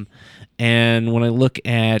 And when I look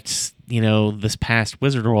at, this past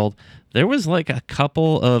Wizard World, there was like a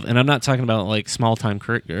couple of, and I'm not talking about like small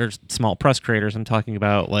press creators. I'm talking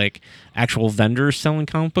about like actual vendors selling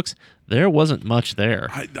comic books. There wasn't much there.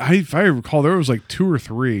 If I recall, there was like 2 or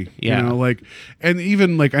 3. Yeah. And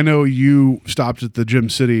even like I know you stopped at the Gym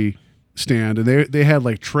City stand, and they had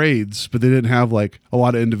like trades, but they didn't have like a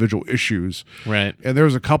lot of individual issues. Right. And there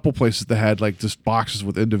was a couple places that had like just boxes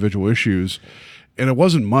with individual issues, and it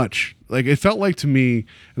wasn't much. Like it felt like to me,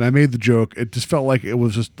 and I made the joke, it just felt like it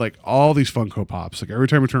was just like all these Funko Pops. Like every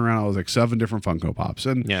time I turn around, I was like 7 different Funko Pops.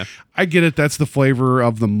 And I get it. That's the flavor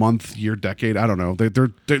of the month, year, decade. I don't know.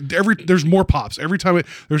 There's more pops every time.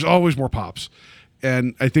 There's always more pops,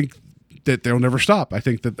 and I think that they'll never stop. I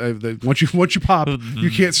think that once you pop,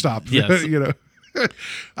 you can't stop. Yes.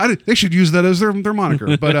 They should use that as their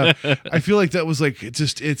moniker. But I feel like that was like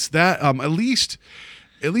it's that at least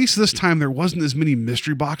this time there wasn't as many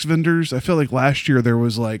mystery box vendors. I feel like last year there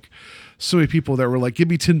was like so many people that were like, give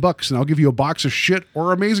me $10 and I'll give you a box of shit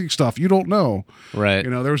or amazing stuff you don't know. Right.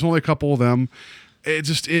 There was only a couple of them. I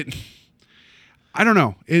don't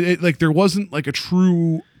know. It like there wasn't like a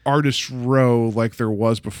true artist row like there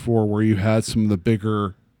was before, where you had some of the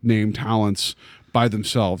bigger name talents by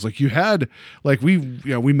themselves. Like you had, like we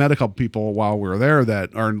met a couple people while we were there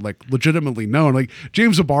that are like legitimately known. Like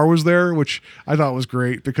James Zabar was there, which I thought was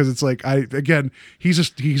great because it's like he's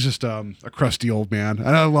just a crusty old man,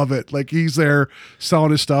 and I love it. Like he's there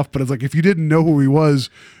selling his stuff, but it's like if you didn't know who he was,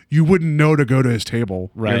 you wouldn't know to go to his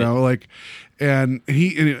table, right? And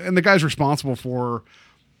the guy's responsible for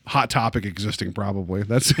Hot Topic existing, probably.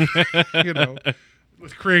 That's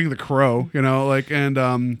with creating the Crow, and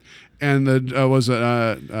the was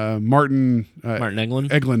Martin Englund.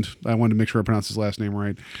 Eglund. I wanted to make sure I pronounced his last name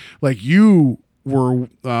right. Like you were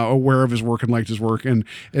aware of his work and liked his work, and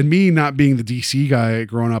me not being the DC guy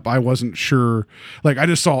growing up, I wasn't sure. Like I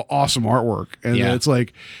just saw awesome artwork, and it's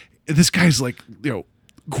like this guy's like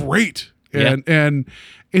great, and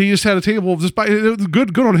he just had a table just by it was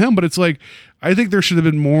good on him, but it's like I think there should have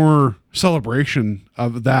been more celebration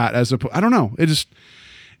of that as I don't know.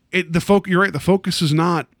 You're right. The focus is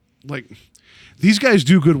not like these guys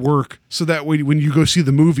do good work so that when you go see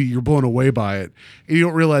the movie, you're blown away by it. And you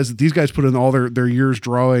don't realize that these guys put in all their years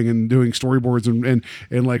drawing and doing storyboards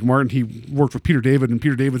and like Martin, he worked with Peter David, and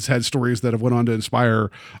Peter David's had stories that have went on to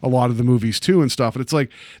inspire a lot of the movies too and stuff. And it's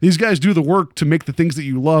like, these guys do the work to make the things that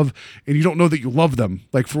you love, and you don't know that you love them,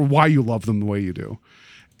 like for why you love them the way you do.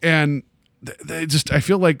 And I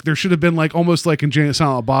feel like there should have been like almost like in Jay and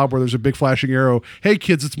Silent Bob, where there's a big flashing arrow. Hey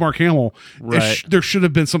kids, it's Mark Hamill. Right. There should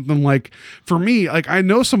have been something like, for me, like I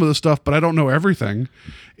know some of the stuff, but I don't know everything.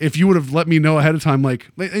 If you would have let me know ahead of time, like,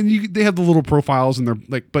 and they have the little profiles and they're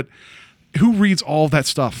like, but who reads all that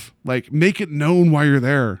stuff? Like, make it known why you're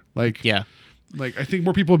there. Like, yeah. Like I think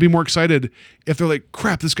more people would be more excited if they're like,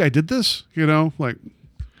 crap, this guy did this. And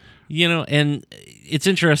it's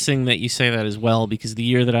interesting that you say that as well, because the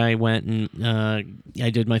year that I went and I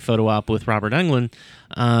did my photo op with Robert Englund,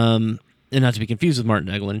 and not to be confused with Martin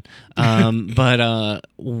Eglin. But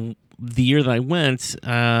the year that I went,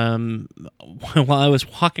 while I was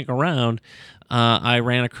walking around, I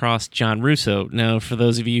ran across John Russo. Now, for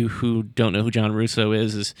those of you who don't know who John Russo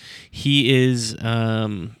is he is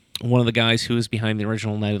one of the guys who was behind the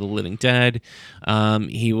original Night of the Living Dead.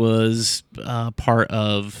 He was part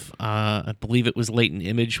of, I believe it was Leighton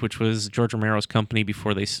Image, which was George Romero's company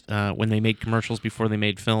before they, when they made commercials, before they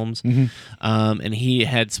made films. And he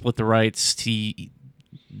had split the rights.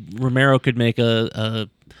 Romero could make a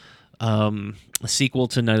sequel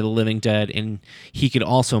to Night of the Living Dead, and he could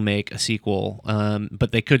also make a sequel,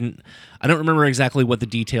 but they couldn't. I don't remember exactly what the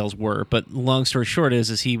details were, but long story short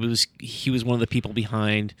is he was one of the people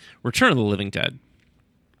behind Return of the Living Dead,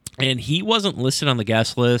 and he wasn't listed on the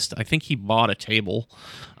guest list. I think he bought a table,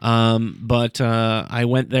 but I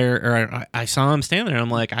went there, or I saw him stand there, and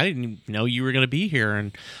I'm like, I didn't even know you were going to be here,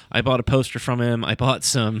 and I bought a poster from him. I bought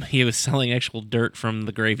some. He was selling actual dirt from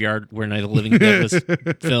the graveyard where Night of the Living Dead was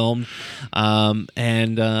filmed,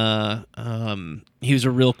 and he was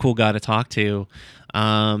a real cool guy to talk to,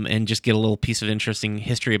 and just get a little piece of interesting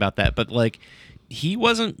history about that. But like, he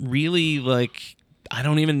wasn't really like. I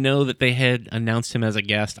don't even know that they had announced him as a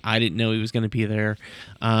guest. I didn't know he was going to be there.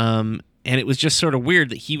 And it was just sort of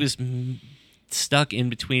weird that he was stuck in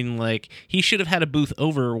between, like, he should have had a booth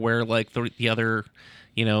over where, like, the other,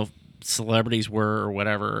 celebrities were or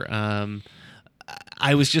whatever.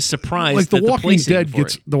 I was just surprised. Like The Walking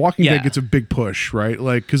Dead gets a big push, right?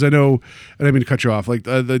 Like, because I know, and I didn't mean to cut you off. Like,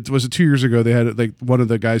 was it 2 years ago? They had like one of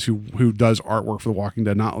the guys who does artwork for The Walking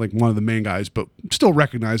Dead, not like one of the main guys, but still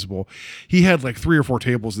recognizable. He had like 3 or 4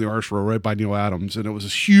 tables in the artist row right by Neil Adams, and it was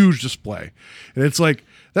this huge display. And it's like,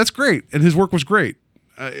 that's great, and his work was great.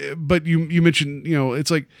 But you mentioned, it's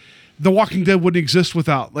like The Walking Dead wouldn't exist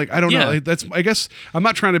without, like, I don't know. Like, that's, I guess I'm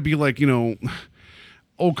not trying to be like,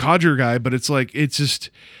 old codger guy, but it's like, it's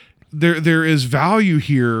just there is value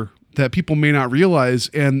here that people may not realize,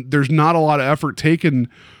 and there's not a lot of effort taken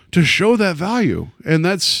to show that value, and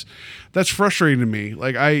that's frustrating to me.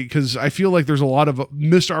 Like, because I feel like there's a lot of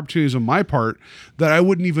missed opportunities on my part that I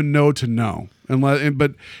wouldn't even know to know,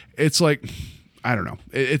 but it's like, I don't know.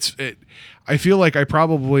 I feel like I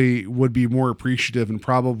probably would be more appreciative and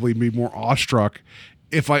probably be more awestruck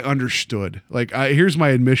if I understood. Like, here's my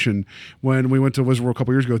admission. When we went to Wizard World a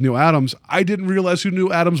couple years ago with Neil Adams, I didn't realize who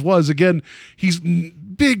Neil Adams was. Again, he's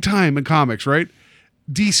big time in comics, right?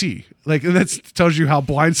 DC. Like, and that tells you how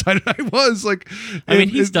blindsided I was. Like, I mean,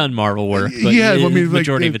 he's done Marvel work, but the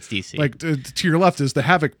majority of it's DC. Like, to your left is the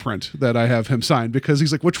Havoc print that I have him sign, because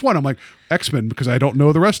he's like, which one? I'm like, X-Men, because I don't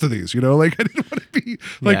know the rest of these, like, I didn't want to be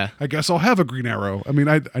like, I guess I'll have a Green Arrow. I mean,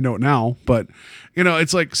 I know it now, but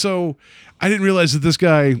it's like, so I didn't realize that this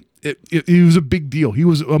guy, he was a big deal. He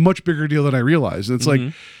was a much bigger deal than I realized. And it's like,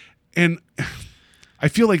 and I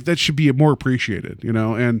feel like that should be more appreciated,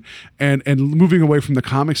 and moving away from the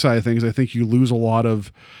comic side of things, I think you lose a lot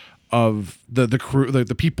of the crew,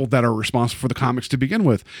 the people that are responsible for the comics to begin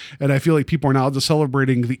with. And I feel like people are now just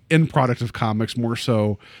celebrating the end product of comics more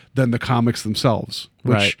so than the comics themselves,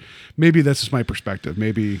 which maybe that's just my perspective.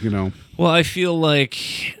 Maybe, Well, I feel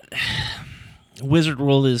like Wizard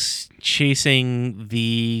World is chasing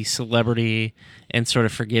the celebrity and sort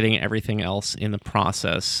of forgetting everything else in the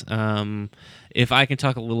process. If I can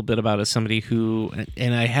talk a little bit about it as somebody who,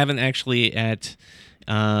 and I haven't actually at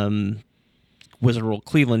Wizard World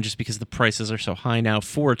Cleveland just because the prices are so high now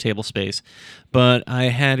for table space, but I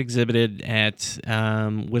had exhibited at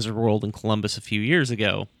Wizard World in Columbus a few years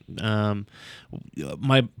ago.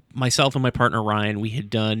 Myself and my partner Ryan, we had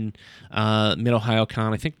done Mid-Ohio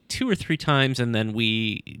Con I think 2 or 3 times, and then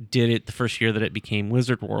we did it the first year that it became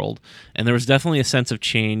Wizard World, and there was definitely a sense of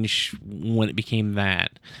change when it became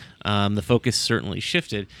that. The focus certainly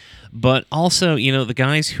shifted, but also, the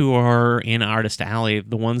guys who are in Artist Alley,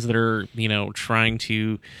 the ones that are, trying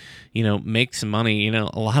to, make some money,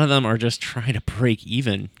 a lot of them are just trying to break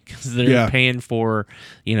even because they're paying for,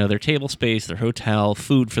 their table space, their hotel,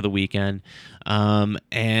 food for the weekend.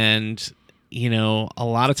 And, a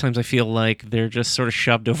lot of times I feel like they're just sort of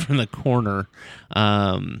shoved over in the corner,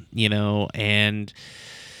 and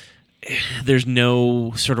there's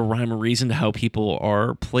no sort of rhyme or reason to how people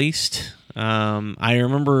are placed. I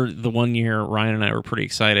remember the one year Ryan and I were pretty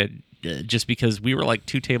excited just because we were like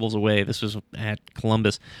 2 tables away. This was at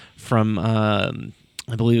Columbus from, I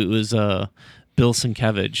believe it was Bill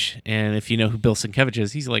Sienkiewicz. And if you know who Bill Sienkiewicz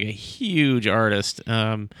is, he's like a huge artist.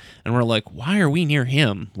 And we're like, why are we near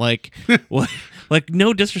him? Like, like,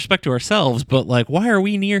 no disrespect to ourselves, but like, why are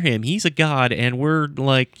we near him? He's a god and we're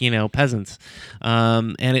like, peasants.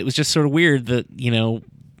 And it was just sort of weird that,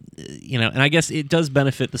 and I guess it does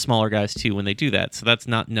benefit the smaller guys too when they do that. So that's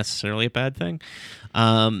not necessarily a bad thing.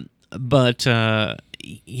 But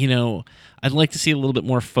I'd like to see a little bit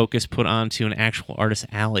more focus put onto an actual artist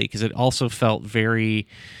alley, because it also felt very,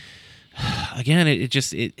 again,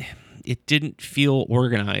 it didn't feel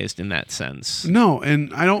organized in that sense. No,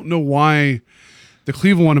 and I don't know why the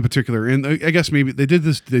Cleveland one in particular, and I guess maybe they did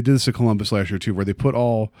this at Columbus last year too, where they put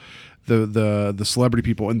all the celebrity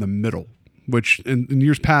people in the middle, which in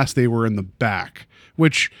years past they were in the back,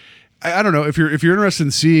 which I don't know, if you're interested in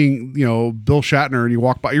seeing, Bill Shatner, and you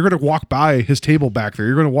walk by, you're going to walk by his table back there.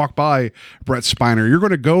 You're going to walk by Brett Spiner. You're going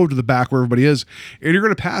to go to the back where everybody is, and you're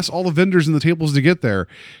going to pass all the vendors and the tables to get there.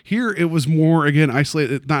 Here it was more, again, not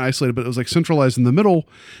isolated, but it was like centralized in the middle,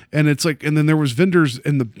 and it's like, and then there was vendors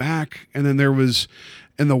in the back, and then there was,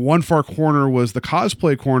 in the one far corner was the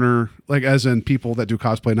cosplay corner, like as in people that do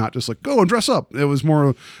cosplay, not just like go and dress up. It was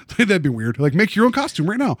more, that'd be weird. Like make your own costume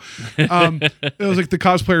right now. It was like the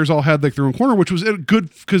cosplayers all had like their own corner, which was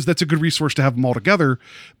good because that's a good resource to have them all together.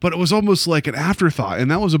 But it was almost like an afterthought,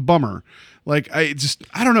 and that was a bummer. Like I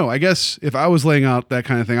don't know. I guess if I was laying out that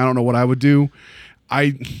kind of thing, I don't know what I would do.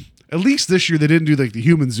 At least this year they didn't do like the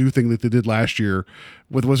human zoo thing that they did last year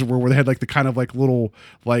where they had like the kind of like little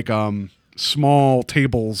like small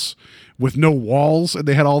tables with no walls, and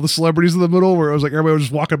they had all the celebrities in the middle, where it was like everybody was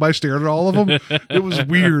just walking by staring at all of them. It was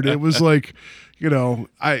weird. It was like,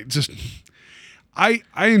 I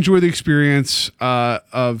enjoy the experience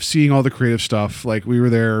of seeing all the creative stuff. Like we were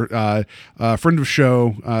there, friend of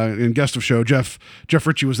show and guest of show, Jeff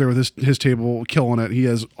Ritchie was there with his table, killing it. He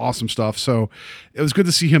has awesome stuff. So it was good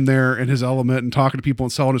to see him there in his element and talking to people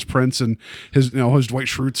and selling his prints and his Dwight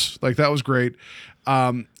Schrutes. Like that was great.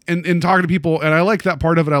 And talking to people, and I like that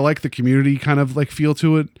part of it. I like the community kind of like feel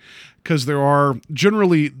to it, because there are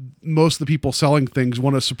generally most of the people selling things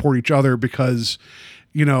want to support each other, because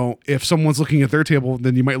if someone's looking at their table,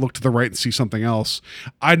 then you might look to the right and see something else.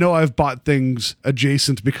 I know I've bought things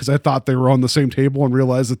adjacent because I thought they were on the same table and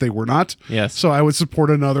realized that they were not. Yes. So I would support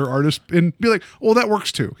another artist and be like, well, that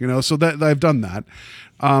works too, so that I've done that.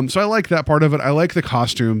 So I like that part of it. I like the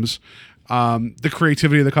costumes. The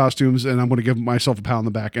creativity of the costumes, and I'm going to give myself a pat on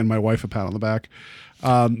the back and my wife a pat on the back.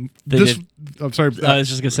 I'm sorry. I was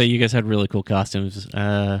just going to say, you guys had really cool costumes.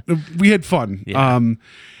 We had fun. Yeah.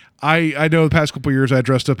 I know the past couple of years I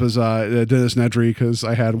dressed up as Dennis Nedry because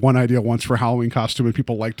I had one idea once for a Halloween costume and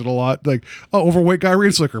people liked it a lot. Like, overweight guy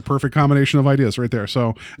rain slicker, perfect combination of ideas right there.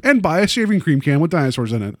 So, and buy a shaving cream can with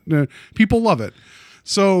dinosaurs in it. People love it.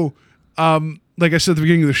 So, like I said at the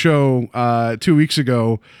beginning of the show 2 weeks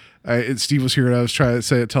ago, Steve was here, and I was trying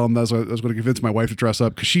to tell him that I was going to convince my wife to dress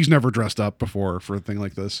up because she's never dressed up before for a thing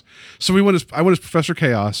like this. So I went as Professor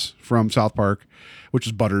Chaos from South Park, which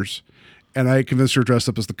is Butters, and I convinced her to dress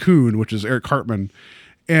up as the Coon, which is Eric Cartman.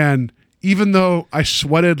 And even though I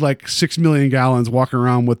sweated like 6 million gallons walking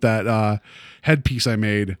around with that headpiece I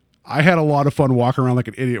made, I had a lot of fun walking around like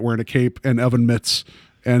an idiot wearing a cape and oven mitts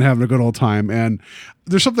and having a good old time. And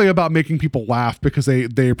there's something about making people laugh because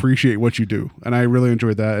they appreciate what you do. And I really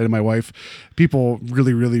enjoyed that. And my wife, people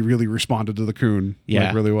really, really, really responded to the Coon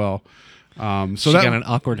really well. So she got an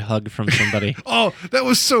awkward hug from somebody. Oh, it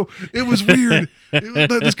was weird.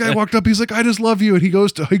 This guy walked up, he's like, I just love you. And he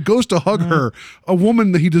goes to hug her, a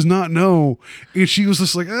woman that he does not know. And she was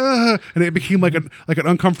just like, and it became like an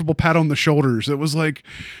uncomfortable pat on the shoulders. It was like,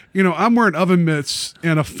 I'm wearing oven mitts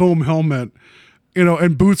and a foam helmet,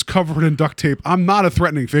 and boots covered in duct tape. I'm not a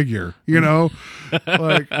threatening figure, it's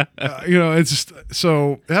just,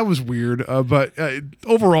 so that was weird. But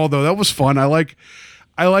overall though, that was fun. I like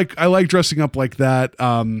dressing up like that.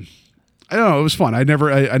 I don't know. It was fun. I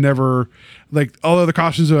never like all the other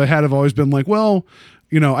costumes that I had have always been like, well,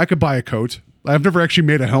 I could buy a coat. I've never actually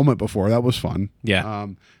made a helmet before. That was fun. Yeah.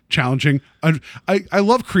 Challenging. I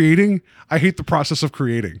love creating. I hate the process of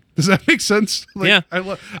creating. Does that make sense? Like, yeah.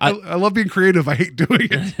 I love being creative. I hate doing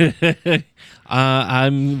it.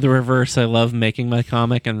 I'm the reverse. I love making my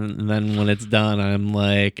comic, and then when it's done, I'm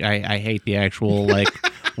like, I hate the actual like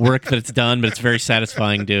work that it's done, but it's very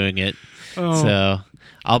satisfying doing it. Oh. So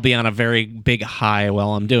I'll be on a very big high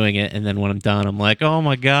while I'm doing it, and then when I'm done, I'm like, oh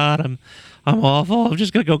my God, I'm awful. I'm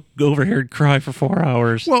just gonna go over here and cry for 4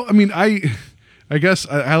 hours. Well, I mean, I guess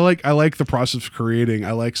I like the process of creating.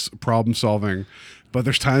 I like problem solving, But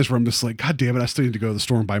there's times where I'm just like, God damn it, I still need to go to the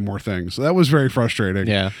store and buy more things. So that was very frustrating.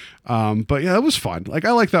 Yeah. But yeah, it was fun. Like,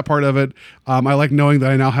 I like that part of it. I like knowing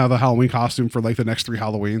that I now have a Halloween costume for like the next 3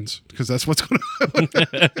 Halloweens, because that's what's going to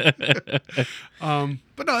happen.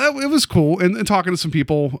 But no, it was cool. And talking to some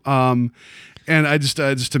people. And I just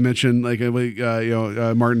to mention, like,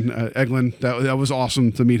 Martin Eglin, that was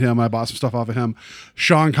awesome to meet him. I bought some stuff off of him.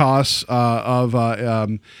 Sean Koss of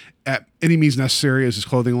At Any Means Necessary is his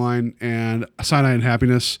clothing line, and Sinai and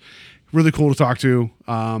Happiness. Really cool to talk to.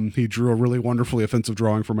 He drew a really wonderfully offensive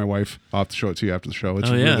drawing for my wife. I'll have to show it to you after the show.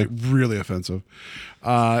 It's really, really offensive.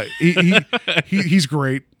 He's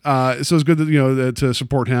great. So it's good to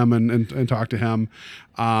support him and talk to him.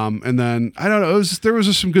 And then I don't know. There was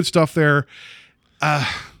just some good stuff there.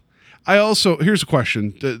 Here's a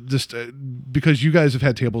question, just because you guys have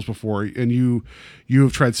had tables before and you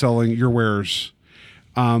have tried selling your wares.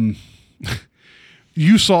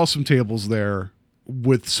 You saw some tables there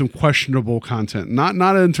with some questionable content,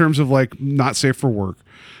 not in terms of like not safe for work,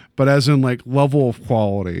 but as in like level of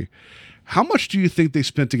quality. How much do you think they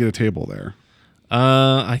spent to get a table there?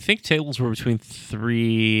 I think tables were between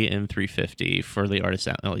 $300 and $350 for the Artist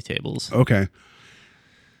Alley tables. Okay.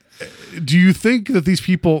 Do you think that these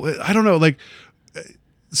people, I don't know, like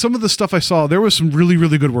some of the stuff I saw, there was some really,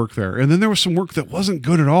 really good work there. And then there was some work that wasn't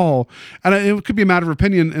good at all. And it could be a matter of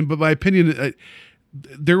opinion. But my opinion,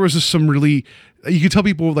 there was just some really, you could tell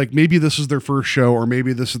people like maybe this is their first show or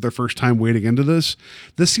maybe this is their first time wading into this.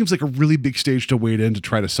 This seems like a really big stage to wade in to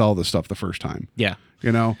try to sell this stuff the first time. Yeah.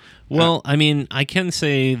 You know? Well, I mean, I can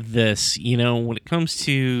say this, when it comes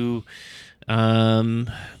to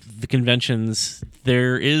the conventions,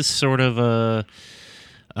 there is sort of a,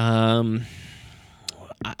 I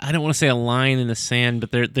don't want to say a line in the sand,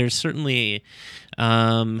 but there's certainly,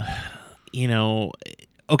 okay,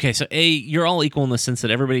 so you're all equal in the sense that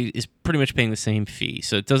everybody is pretty much paying the same fee.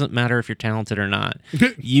 So it doesn't matter if you're talented or not.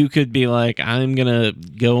 You could be like, I'm going to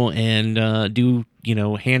go and do,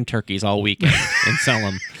 hand turkeys all weekend and sell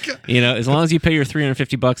them. As long as you pay your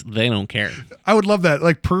 $350, they don't care. I would love that,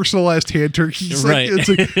 like personalized hand turkeys. Right. It's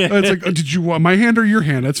like, oh, did you want my hand or your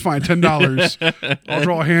hand? That's fine, $10. I'll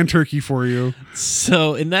draw a hand turkey for you.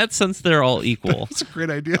 So in that sense, they're all equal. That's a great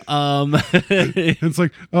idea. It's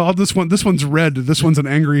like, oh, this one's red. This one's an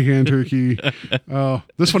angry hand turkey. Oh,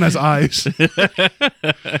 this one has eyes.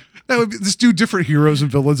 That would be, just do different heroes and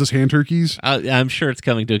villains as hand turkeys. I'm sure it's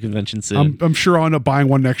coming to a convention soon. I'm sure I'll end up buying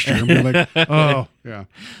one next year. I'm gonna be like, oh yeah.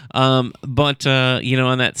 But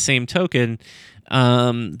on that same token,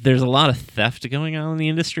 there's a lot of theft going on in the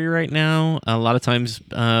industry right now. A lot of times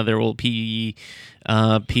there will be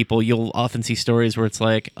people, you'll often see stories where it's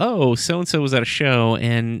like, oh, so-and-so was at a show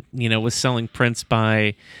and, was selling prints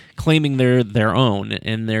by claiming they're their own,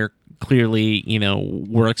 and they're clearly,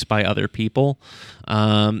 works by other people.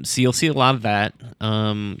 So you'll see a lot of that.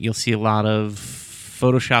 You'll see a lot of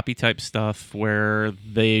Photoshoppy type stuff where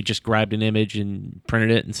they just grabbed an image and printed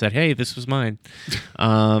it and said, hey, this was mine.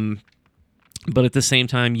 But at the same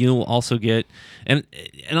time, you'll also get, and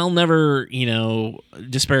I'll never,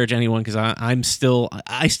 disparage anyone, because I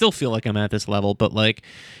still feel like I'm at this level. But like,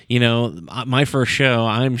 my first show,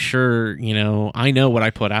 I'm sure, I know what I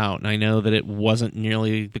put out, and I know that it wasn't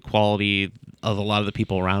nearly the quality of a lot of the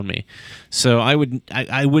people around me. So I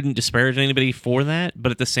wouldn't disparage anybody for that.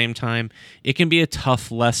 But at the same time, it can be a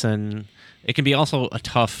tough lesson. It can be also a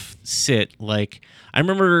tough sit. Like, I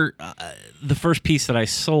remember the first piece that I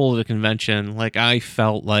sold at a convention, like, I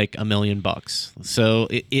felt like $1 million. So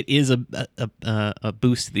it is a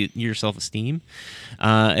boost to your self-esteem.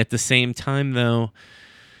 At the same time, though,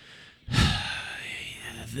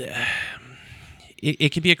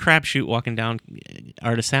 it can be a crapshoot walking down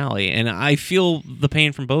Artist Alley, and I feel the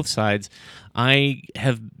pain from both sides. I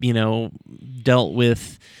have, dealt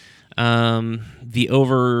with the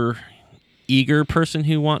over eager person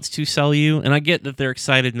who wants to sell you, and I get that they're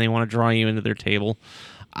excited and they want to draw you into their table.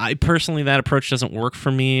 I personally, that approach doesn't work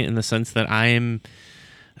for me, in the sense that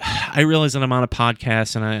I realize that I'm on a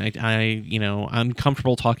podcast, and I'm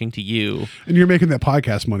comfortable talking to you. And you're making that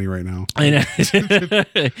podcast money right now. I know.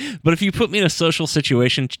 But if you put me in a social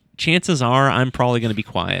situation, chances are I'm probably going to be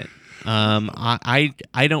quiet. I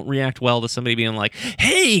don't react well to somebody being like,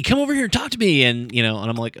 hey, come over here and talk to me, and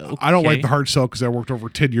I'm like, okay. I don't like the hard sell, because I worked over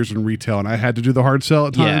 10 years in retail and I had to do the hard sell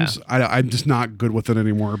at times. Yeah. I'm just not good with it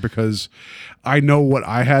anymore, because I know what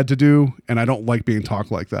I had to do, and I don't like being talked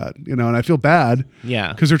like that, and I feel bad.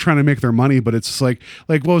 Yeah, because they're trying to make their money, but it's just like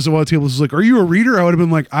what was the one table was like, are you a reader? I would have been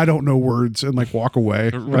like, I don't know words, and like walk away.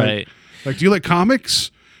 Right. Like, do you like comics?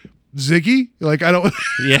 Ziggy? Like, I don't.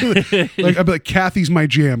 Yeah. Like, I'd be like, Kathy's my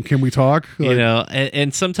jam. Can we talk? Like, You know,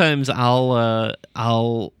 and sometimes I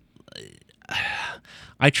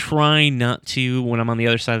try not to, when I'm on the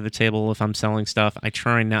other side of the table, if I'm selling stuff, I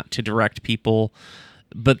try not to direct people.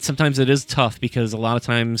 But sometimes it is tough because a lot of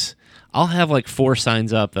times I'll have like 4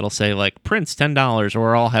 signs up that'll say like Prince $10,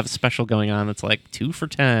 or I'll have a special going on that's like 2 for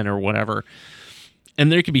 $10 or whatever.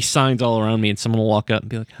 And there could be signs all around me, and someone will walk up and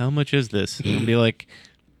be like, "How much is this?" And I'll be like,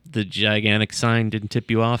 "The gigantic sign didn't tip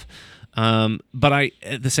you off." But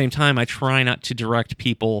at the same time, I try not to direct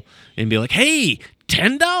people and be like, "Hey,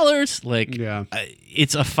 $10." Like, Yeah.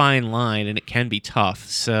 it's a fine line, and it can be tough.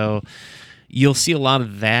 So you'll see a lot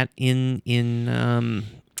of that in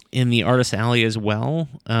the Artist Alley as well.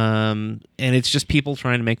 And it's just people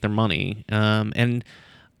trying to make their money. And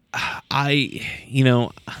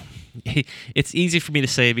it's easy for me to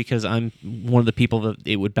say because I'm one of the people that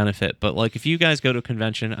it would benefit. But like, if you guys go to a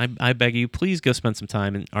convention, I beg you, please go spend some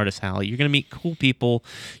time in Artist Alley. You're going to meet cool people.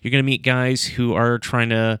 You're going to meet guys who are trying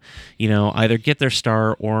to, either get their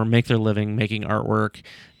start or make their living making artwork.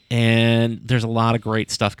 And there's a lot of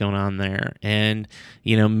great stuff going on there. And,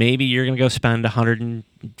 maybe you're going to go spend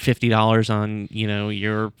 $150 on,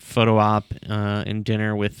 your photo op and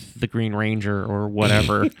dinner with the Green Ranger or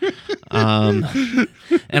whatever. And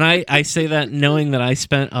I say that knowing that I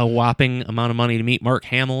spent a whopping amount of money to meet Mark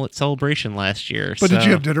Hamill at Celebration last year. But did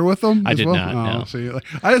you have dinner with them? I as did well? not, no. See,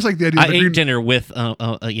 I just like the idea. I ate dinner with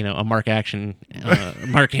a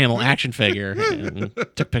Mark Hamill action figure and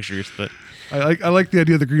took pictures, but I like the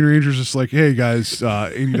idea of the Green Ranger's just like, hey guys,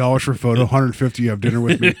 $80 for a photo, $150, you have dinner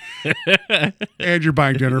with me, and you're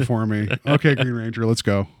buying dinner for me. Okay, Green Ranger, let's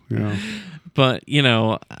go. But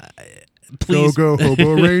please go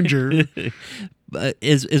Hobo Ranger.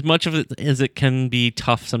 As much of it as it can be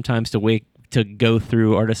tough sometimes to go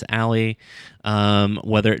through Artist Alley,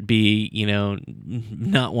 whether it be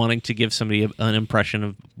not wanting to give somebody an impression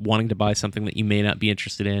of wanting to buy something that you may not be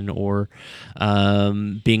interested in, or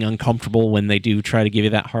being uncomfortable when they do try to give you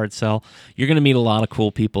that hard sell. You're going to meet a lot of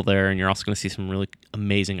cool people there, and you're also going to see some really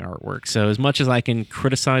amazing artwork. So as much as I can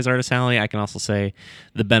criticize Artist Alley, I can also say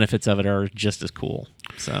the benefits of it are just as cool.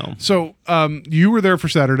 So you were there for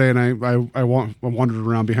Saturday, and I wandered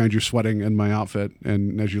around behind you sweating in my outfit,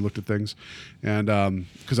 and as you looked at things, and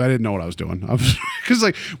because I didn't know what I was doing, because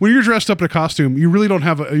like when you're dressed up in a costume, you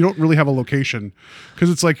don't really have a location, because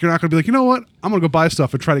it's like you're not going to be like, you know what, I'm going to go buy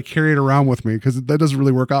stuff and try to carry it around with me, because that doesn't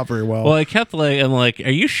really work out very well. Well, I kept I'm like, are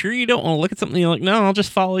you sure you don't want to look at something? You're like, no, I'll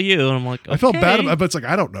just follow you, and I'm like, okay. I felt bad about it, but it's like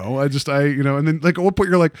I don't know, and then like at one point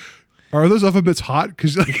you're like, are those oven mitts hot?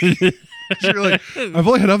 Because like. You're like, I've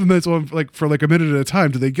only had oven mitts on for like a minute at a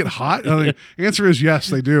time. Do they get hot? And the answer is yes,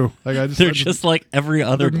 they do. Like they're just like every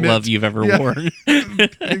other glove you've ever worn.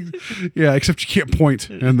 Yeah, except you can't point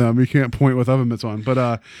in them. You can't point with oven mitts on.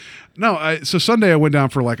 But so Sunday I went down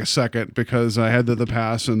for like a second because I had the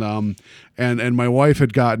pass, and my wife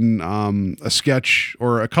had gotten a sketch,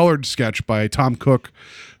 or a colored sketch by Tom Cook,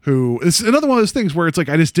 who is another one of those things where it's like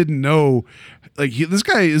I just didn't know. Like this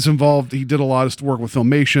guy is involved. He did a lot of work with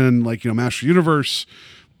Filmation, like Master Universe,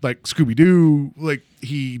 like Scooby Doo. Like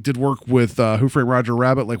he did work with Who Framed Roger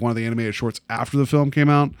Rabbit, like one of the animated shorts after the film came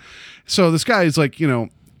out. So this guy is like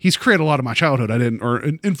he's created a lot of my childhood. Or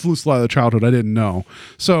influenced a lot of the childhood I didn't know.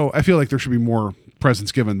 So I feel like there should be more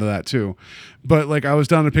presence given to that too. But like I was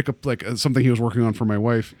down to pick up like something he was working on for my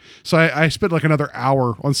wife, so I spent like another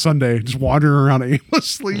hour on Sunday just wandering around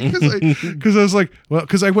aimlessly because I was like, well,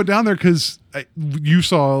 because I went down there because you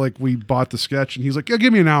saw like we bought the sketch, and he's like, yeah,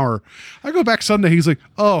 give me an hour. I go back Sunday, he's like,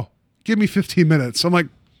 oh, give me 15 minutes. I'm like,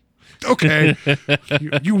 okay,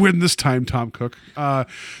 you win this time, Tom Cook.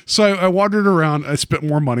 So I wandered around. I spent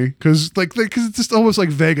more money because it's just almost like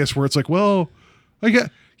Vegas, where it's like, well,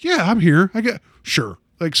 I'm here. Sure.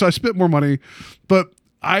 Like, so I spent more money, but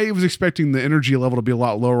I was expecting the energy level to be a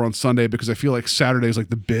lot lower on Sunday because I feel like Saturday is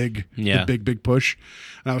like the big push.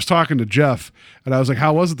 And I was talking to Jeff, and I was like,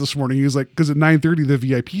 how was it this morning? He was like, because at 9:30 the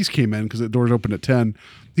VIPs came in because the doors opened at 10.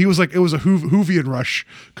 He was like, it was a Whovian rush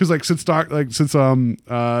because since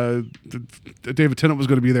David Tennant was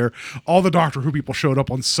going to be there, all the Doctor Who people showed up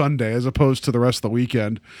on Sunday as opposed to the rest of the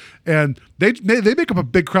weekend, and they make up a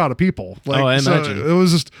big crowd of people. Like, I imagine it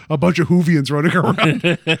was just a bunch of Whovians running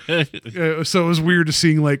around. So it was weird to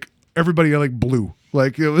seeing like everybody like blue.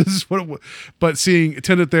 Like it was but seeing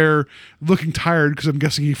Tennant there looking tired because I'm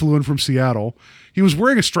guessing he flew in from Seattle. He was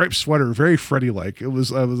wearing a striped sweater, very Freddy-like. I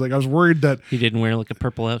was worried that he didn't wear like a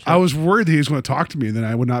purple outfit. I was worried that he was going to talk to me, and then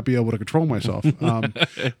I would not be able to control myself. And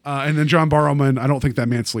then John Barrowman, I don't think that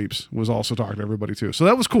man sleeps, was also talking to everybody too. So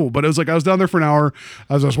that was cool. But it was like I was down there for an hour.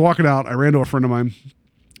 As I was walking out, I ran to a friend of mine,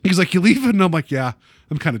 He's like, you leaving? And I'm like, yeah,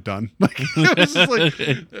 I'm kind of done. Like,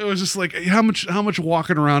 it was just like, how much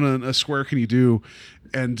walking around in a square can you do,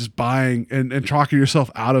 and just buying and talking yourself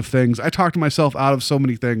out of things. I talked myself out of so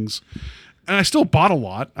many things, and I still bought a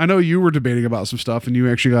lot. I know you were debating about some stuff, and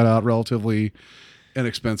you actually got out relatively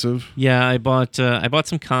inexpensive. Yeah, I bought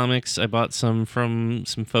some comics. I bought some from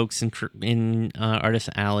some folks in Artist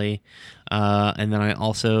Alley, and then I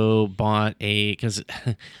also bought because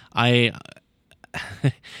I.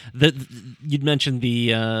 You'd mentioned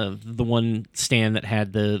the one stand that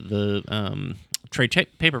had the trade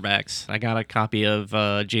paperbacks. I got a copy of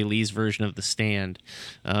Jay Lee's version of The Stand,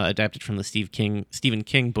 adapted from the Stephen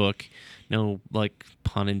King book. No, like,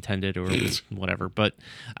 pun intended or whatever. But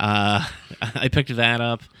I picked that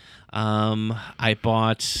up. I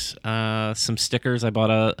bought some stickers. I bought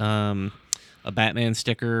a Batman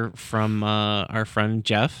sticker from our friend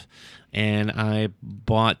Jeff. And I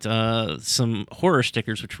bought some horror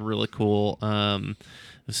stickers, which were really cool.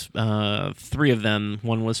 Three of them.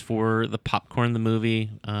 One was for the Popcorn the movie,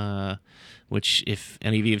 which, if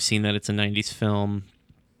any of you have seen that, it's a 90s film.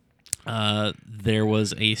 There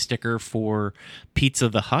was a sticker for Pizza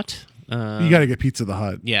the Hut. You got to get Pizza the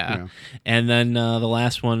Hut. Yeah. And then the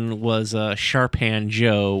last one was Sharpan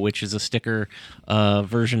Joe, which is a sticker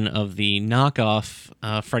version of the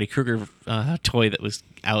knockoff Freddy Krueger toy that was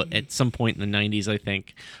out at some point in the 90s, I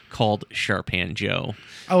think, called Sharpan Joe.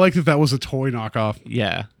 I like that was a toy knockoff.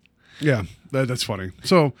 Yeah. Yeah, that's funny.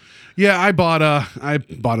 So, yeah, I bought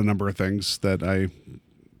a number of things that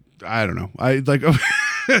I don't know. I like.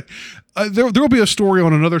 There will be a story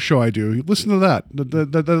on another show I do. Listen to that.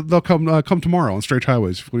 They'll come tomorrow on Strange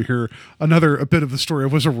Highways. We hear a bit of the story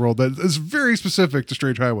of Wizard World that is very specific to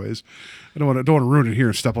Strange Highways. I don't want to ruin it here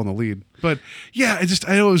and step on the lead. But yeah,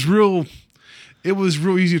 I know it was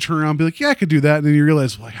real easy to turn around and be like, yeah, I could do that. And then you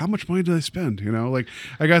realize, like, how much money did I spend? You know, like,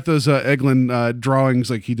 I got those Eglin drawings.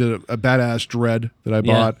 Like, he did a badass Dread that I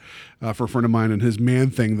bought for a friend of mine, and his Man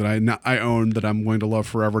Thing that I own that I'm going to love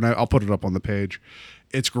forever. And I'll put it up on the page.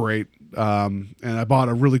 It's great. And I bought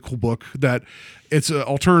a really cool book that it's an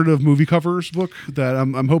alternative movie covers book that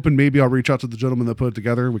I'm hoping maybe I'll reach out to the gentleman that put it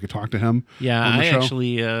together. We could talk to him. Yeah,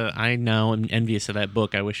 I now am envious of that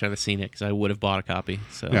book. I wish I'd have seen it because I would have bought a copy.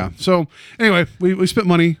 So yeah. So anyway, we spent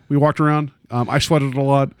money. We walked around. I sweated a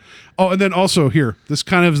lot. Oh, and then also here, this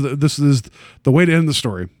is the way to end the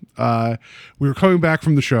story. We were coming back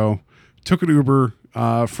from the show, took an Uber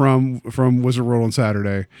from Wizard World on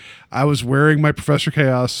Saturday. I was wearing my Professor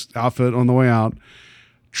Chaos outfit on the way out.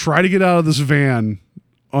 Try to get out of this van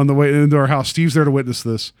on the way into our house. Steve's there to witness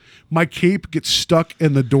this. My cape gets stuck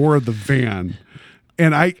in the door of the van,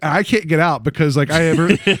 and I can't get out because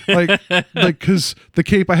because the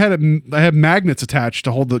cape I had magnets attached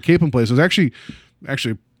to hold the cape in place. It was actually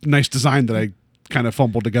a nice design that I kind of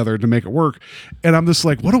fumbled together to make it work. And I'm just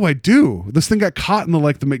like, what do I do? This thing got caught in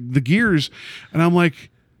the gears, and I'm like,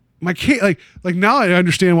 my cape, like now I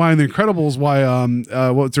understand why in The Incredibles,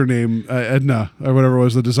 why what's her name, Edna or whatever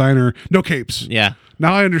was the designer, no capes. Yeah.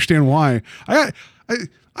 Now I understand why. I'm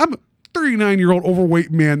a 39-year-old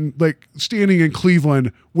overweight man, like, standing in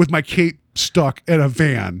Cleveland with my cape stuck in a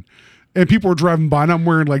van, and people are driving by, and I'm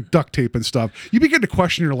wearing, like, duct tape and stuff. You begin to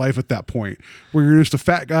question your life at that point, where you're just a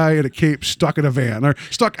fat guy in a cape stuck in a van, or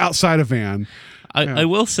stuck outside a van. I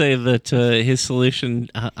will say that his solution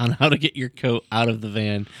on how to get your coat out of the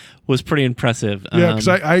van was pretty impressive. Yeah, because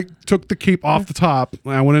I took the cape off the top,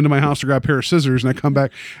 and I went into my house to grab a pair of scissors, and I come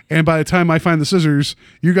back, and by the time I find the scissors,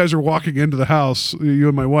 you guys are walking into the house, you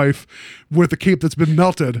and my wife, with the cape that's been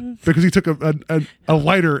melted, because he took a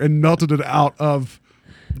lighter and melted it out of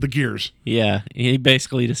the gears. Yeah, he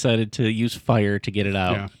basically decided to use fire to get it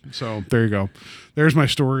out. Yeah, so there you go. There's my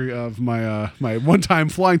story of my one time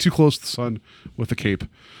flying too close to the sun with the cape.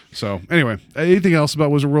 So anyway, anything else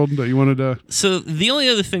about Wizard World that you wanted to? So the only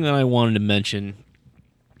other thing that I wanted to mention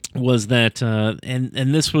was that,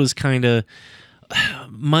 and this was kind of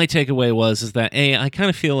my takeaway is that I kind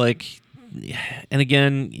of feel like, and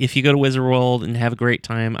again, if you go to Wizard World and have a great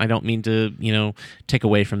time, I don't mean to, take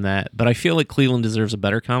away from that, but I feel like Cleveland deserves a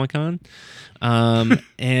better Comic-Con.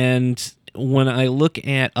 And when I look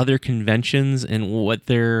at other conventions and what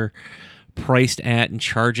they're priced at and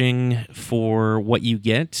charging for what you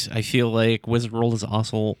get, I feel like Wizard World is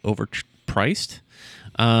also overpriced.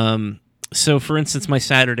 So, for instance, my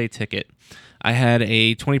Saturday ticket, I had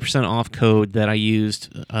a 20% off code that I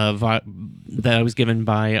used that I was given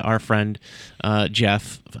by our friend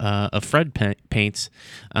Jeff of Fred Paints.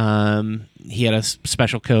 He had a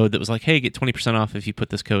special code that was like, hey, get 20% off if you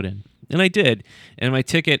put this code in. And I did. And my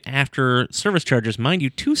ticket, after service charges, mind you,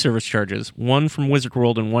 2 service charges, one from Wizard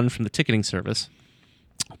World and one from the ticketing service,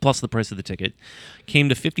 plus the price of the ticket, came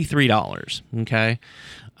to $53. Okay.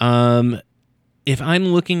 If I'm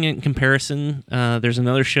looking at comparison, there's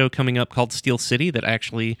another show coming up called Steel City that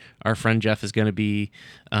actually our friend Jeff is going to be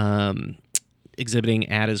exhibiting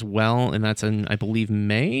at as well, and that's in, I believe,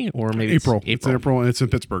 May or maybe April. It's in April, and it's in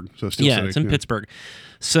Pittsburgh. So Steel City. It's in Pittsburgh.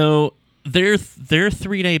 So their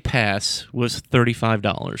 3-day pass was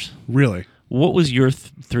 $35. Really? What was your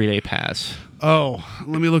 3-day pass? Oh,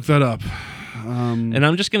 let me look that up. And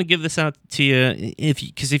I'm just going to give this out to you,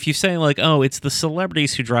 because if you say like, oh, it's the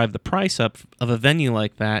celebrities who drive the price up of a venue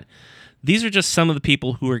like that, these are just some of the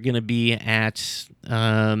people who are going to be at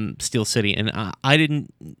Steel City. And I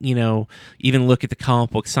didn't, even look at the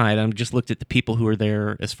comic book side. I just looked at the people who are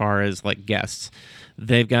there as far as like guests.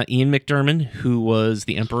 They've got Ian McDiarmid, who was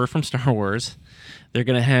the Emperor from Star Wars. They're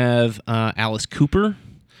going to have Alice Cooper,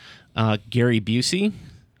 Gary Busey.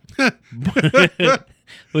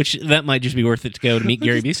 Which that might just be worth it to go to meet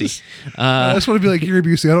Gary Busey. I just want to be like Gary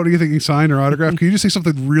Busey. I don't need anything signed or autographed. Can you just say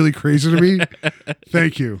something really crazy to me?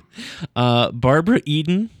 Thank you. Barbara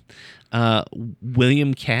Eden,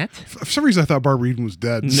 William Catt. For some reason, I thought Barbara Eden was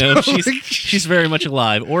dead. No, so, she's very much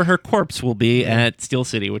alive, or her corpse will be at Steel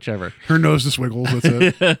City, whichever. Her nose just wiggles.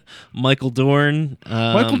 That's it. Michael Dorn.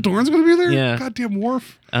 Michael Dorn's going to be there? Yeah. Goddamn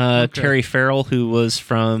Worf. Okay. Terry Farrell, who was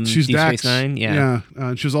from She's Deep Dax. Space Nine. Yeah.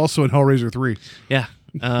 She was also in Hellraiser 3. Yeah.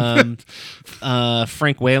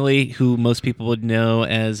 Frank Whaley, who most people would know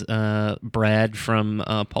as Brad from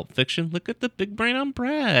Pulp Fiction. Look at the big brain on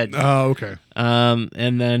Brad. Oh, okay.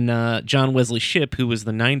 And then John Wesley Shipp, who was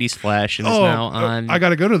the 90s Flash and is now on... I got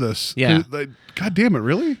to go to this. Yeah. God damn it,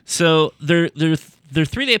 really? So their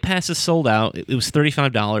 3-day pass is sold out. It was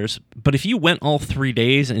 $35. But if you went all 3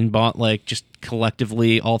 days and bought like just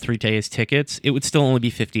collectively all 3 days tickets, it would still only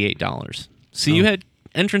be $58. So you had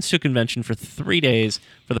entrance to a convention for 3 days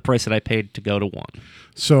for the price that I paid to go to one.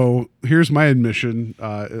 So here's my admission,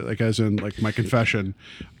 as in my confession.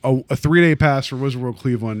 A 3-day pass for Wizard World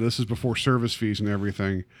Cleveland. This is before service fees and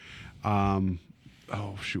everything.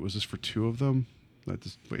 Was this for 2 of them?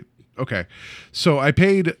 Wait. Okay. So I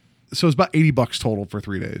paid... So it's about $80 total for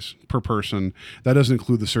 3 days per person. That doesn't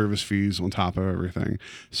include the service fees on top of everything.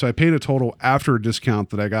 So I paid a total after a discount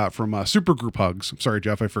that I got from Supergroup Hugs. I'm sorry,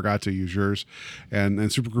 Jeff, I forgot to use yours. And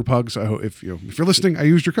Supergroup Hugs, I hope if you're listening, I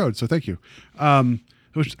used your code, so thank you.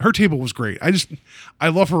 Her table was great. I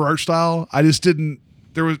love her art style. I just didn't.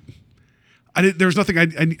 There was nothing. I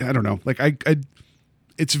don't know.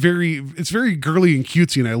 It's very girly and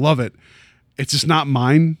cutesy, and I love it. It's just not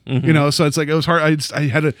mine, so it's like, it was hard. I just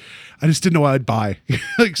didn't know what I'd buy.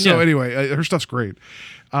 Anyway, her stuff's great.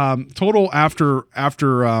 Total after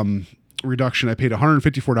reduction, I paid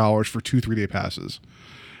 $154 for 2 3-day passes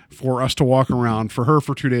for us to walk around, for her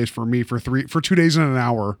for 2 days, for me for 2 days and an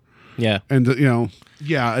hour. Yeah. And it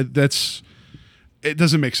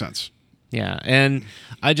doesn't make sense. Yeah. And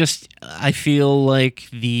I feel like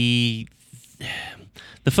the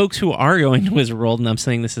folks who are going to Wizard World, and I'm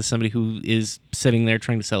saying this as somebody who is sitting there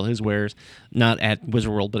trying to sell his wares, not at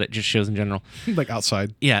Wizard World, but at just shows in general. Like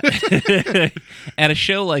outside. Yeah. At a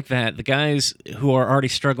show like that, the guys who are already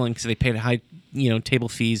struggling because they paid high, table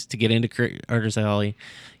fees to get into Artist Alley,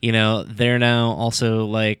 they're now also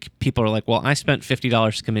like, people are like, well, I spent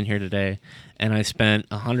 $50 to come in here today, and I spent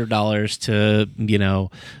 $100 to,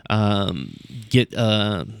 get,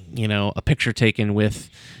 a picture taken with,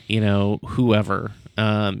 whoever.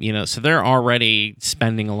 So they're already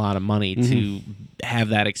spending a lot of money to have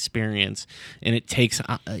that experience, and it takes,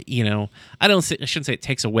 I shouldn't say it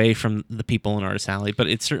takes away from the people in Artist Alley, but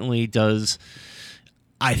it certainly does,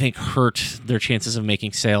 I think, hurt their chances of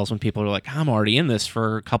making sales when people are like, I'm already in this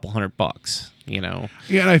for a couple $100, Yeah,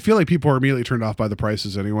 and I feel like people are immediately turned off by the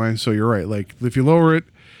prices anyway. So you're right. Like, if you lower it,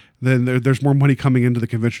 then there's more money coming into the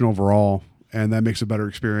convention overall, and that makes a better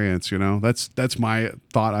experience. That's my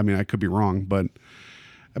thought. I mean, I could be wrong, but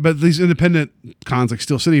these independent cons like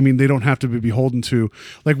Steel City, I mean, they don't have to be beholden to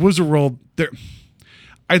like Wizard World.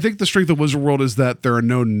 I think the strength of Wizard World is that they're a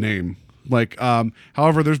known name.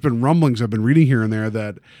 However, there's been rumblings I've been reading here and there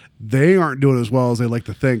that they aren't doing as well as they like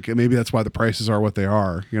to think, and maybe that's why the prices are what they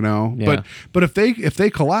are. Yeah. But if they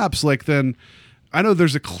collapse, then I know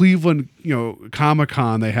there's a Cleveland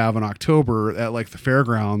Comic-Con they have in October at the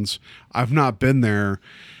fairgrounds. I've not been there.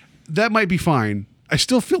 That might be fine. I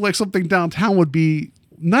still feel like something downtown would be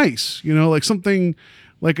nice, something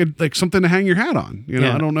something to hang your hat on.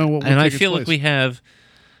 I don't know what. And I feel like we have,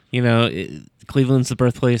 Cleveland's the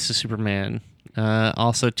birthplace of Superman.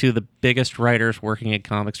 Also, 2 of the biggest writers working in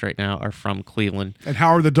comics right now are from Cleveland. And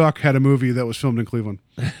Howard the Duck had a movie that was filmed in Cleveland.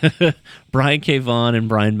 Brian K. Vaughan and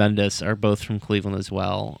Brian Bendis are both from Cleveland as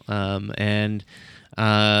well. And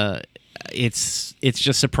it's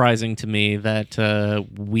just surprising to me that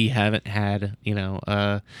we haven't had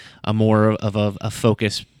a more of a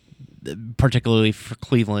focus, particularly for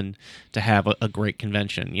Cleveland, to have a great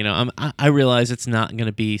convention. I realize it's not going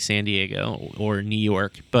to be San Diego or New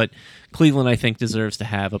York, but Cleveland, I think, deserves to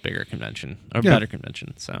have a bigger convention or better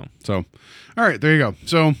convention. So, all right, there you go.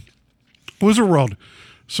 So, Wizard World,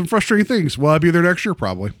 some frustrating things. Will I be there next year?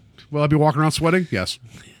 Probably. Will I be walking around sweating? Yes.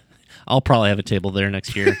 I'll probably have a table there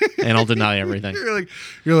next year, and I'll deny everything.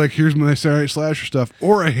 You're like, here's my Saturday Night Slasher stuff,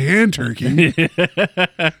 or a hand turkey.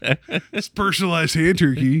 It's personalized hand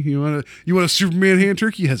turkey. You want a Superman hand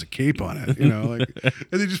turkey? It has a cape on it, and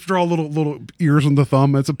they just draw little ears on the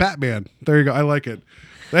thumb. It's a Batman. There you go. I like it.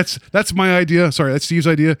 That's my idea. Sorry, that's Steve's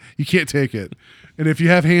idea. You can't take it. And if you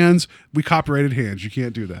have hands, we copyrighted hands. You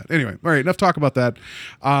can't do that. Anyway, all right, enough talk about that.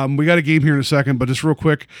 We got a game here in a second, but just real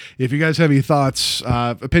quick, if you guys have any thoughts,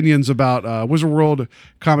 opinions about Wizard World,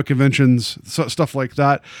 comic conventions, stuff like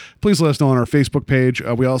that, please let us know on our Facebook page.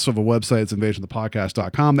 We also have a website. It's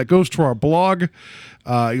invasionthepodcast.com that goes to our blog.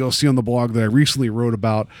 You'll see on the blog that I recently wrote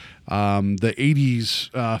about the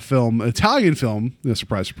 80s film, Italian film,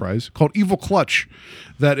 surprise, surprise, called Evil Clutch,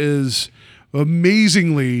 that is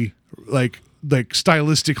amazingly like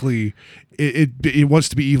stylistically, it wants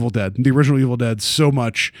to be Evil Dead, the original Evil Dead, so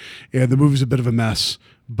much, and the movie's a bit of a mess,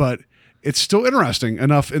 but it's still interesting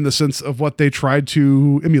enough in the sense of what they tried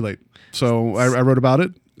to emulate. So I wrote about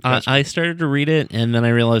it. I started to read it, and then I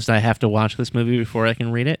realized I have to watch this movie before I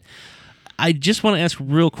can read it. I just want to ask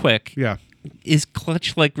real quick. Yeah. Is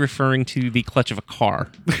clutch like referring to the clutch of a car?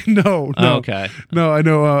 No. Oh, okay. No, I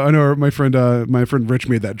know. My friend Rich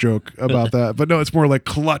made that joke about that, but no, it's more like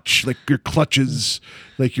clutch, like your clutches,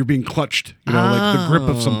 like you're being clutched. Like the grip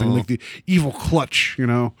of something, like the evil clutch.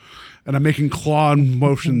 And I'm making claw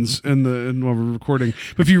motions while we're recording.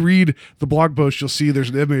 But if you read the blog post, you'll see there's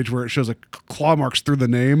an image where it shows like claw marks through the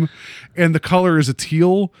name, and the color is a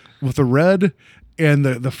teal with a red. And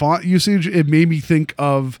the font usage, it made me think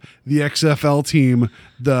of the XFL team,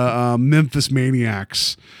 the Memphis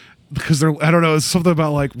Maniacs, because I don't know, it's something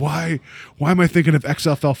about like, why am I thinking of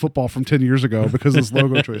XFL football from 10 years ago because of this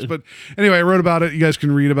logo choice? But anyway, I wrote about it. You guys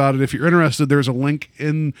can read about it. If you're interested, there's a link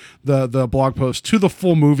in the blog post to the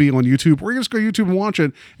full movie on YouTube, or you can just go to YouTube and watch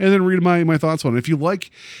it and then read my thoughts on it.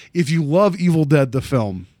 If you love Evil Dead, the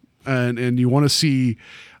film, and you want to see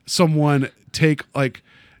someone take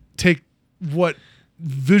what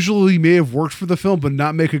visually may have worked for the film but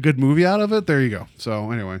not make a good movie out of it, there you go. So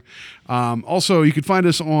anyway, also you can find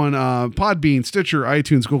us on Podbean, Stitcher,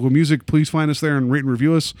 iTunes, Google Music. Please find us there and rate and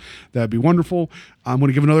review us. That'd be wonderful. I'm going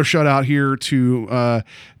to give another shout out here to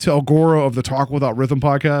El Goro of the Talk Without Rhythm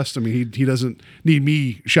podcast. I mean, he doesn't need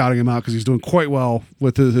me shouting him out because he's doing quite well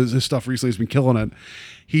with his stuff recently. He's been killing it.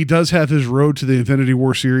 He does have his Road to the Infinity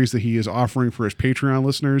War series that he is offering for his Patreon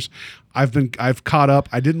listeners. I've caught up.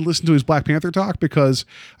 I didn't listen to his Black Panther talk because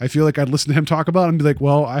I feel like I'd listen to him talk about it and be like,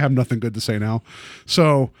 well, I have nothing good to say now.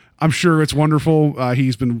 So I'm sure it's wonderful.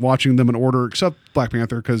 He's been watching them in order, except Black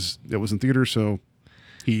Panther because it was in theaters. So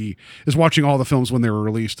he is watching all the films when they were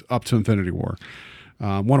released up to Infinity War,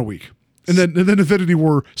 one a week. And then Infinity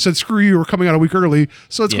War said, screw you, we're coming out a week early,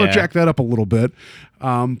 so let's go jack that up a little bit.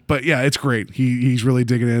 But yeah, it's great. He's really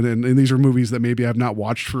digging in, and these are movies that maybe I've not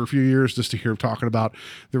watched for a few years, just to hear him talking about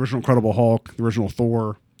the original Incredible Hulk, the original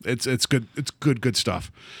Thor. It's good. It's good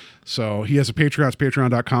stuff. So he has a Patreon. It's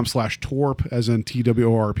patreon.com/TWORP, as in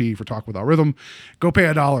TWORP for Talk Without Rhythm. Go pay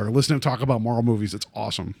 $1. Listen to him talk about Marvel movies. It's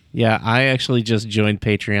awesome. Yeah, I actually just joined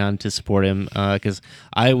Patreon to support him because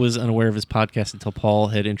I was unaware of his podcast until Paul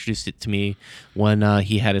had introduced it to me when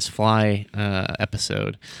he had his Fly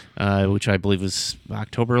episode, which I believe was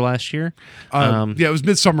October last year. Yeah, it was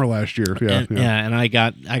midsummer last year. And I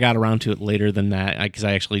got around to it later than that because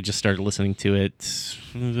I actually just started listening to it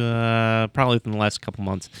probably within the last couple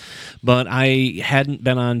months. But I hadn't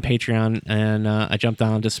been on Patreon, and I jumped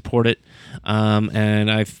on to support it,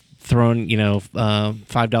 and I've thrown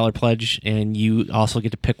 $5 pledge, and you also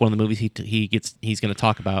get to pick one of the movies he's going to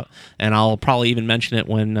talk about, and I'll probably even mention it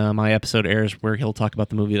when my episode airs, where he'll talk about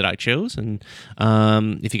the movie that I chose. And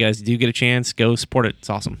if you guys do get a chance, go support it. It's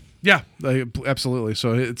awesome. Yeah, absolutely.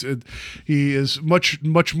 So he is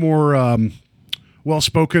much more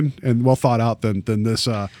well-spoken and well thought out than this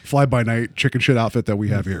fly-by-night chicken shit outfit that we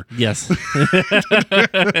have here. Yes.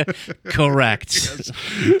 Correct. Yes.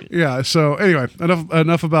 Yeah, so anyway,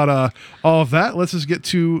 enough about all of that. Let's get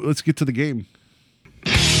to the game.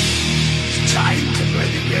 It's time to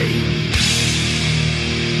play the game.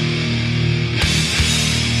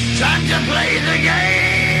 Time to play the game.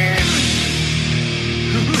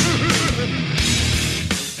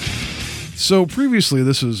 So previously,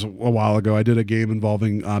 this is a while ago, I did a game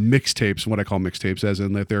involving mixtapes, what I call mixtapes, as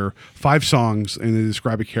in that there are 5 songs and they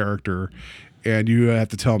describe a character, and you have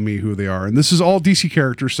to tell me who they are. And this is all DC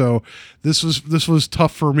characters, so this was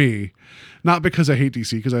tough for me. Not because I hate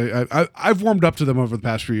DC, because I've warmed up to them over the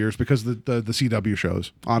past few years because the CW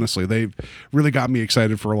shows. Honestly, they've really got me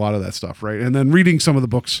excited for a lot of that stuff, right? And then reading some of the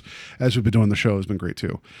books as we've been doing the show has been great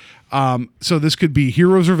too. So this could be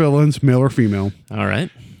heroes or villains, male or female. All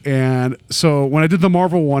right. And so when I did the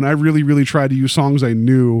Marvel one, I really, really tried to use songs I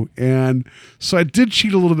knew. And so I did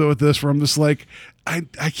cheat a little bit with this, where I'm just like, I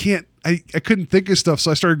couldn't think of stuff. So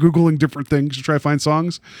I started Googling different things to try to find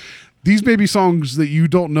songs. These may be songs that you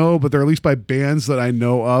don't know, but they're at least by bands that I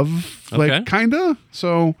know of, like kinda.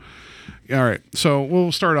 So, all right. So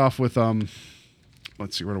we'll start off with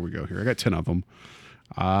let's see, where do we go here? I got 10 of them.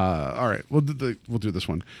 All right, we'll do this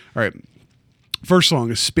one. All right. First song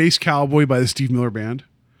is "Space Cowboy" by the Steve Miller Band.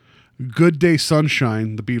 "Good Day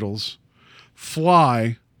Sunshine," the Beatles.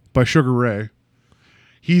 "Fly" by Sugar Ray.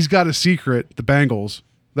 "He's Got a Secret," the Bangles.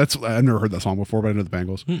 I've never heard that song before, but I know the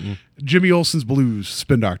Bangles. Mm-mm. Jimmy Olsen's Blues,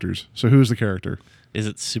 Spin Doctors. So who's the character? Is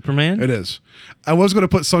it Superman? It is. I was going to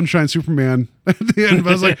put Sunshine Superman at the end, but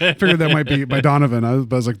I was like, figured that might be by Donovan.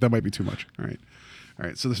 But I was like, that might be too much. All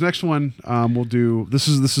right. So this next one, we'll do. This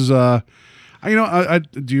is. Do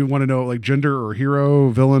you want to know like gender or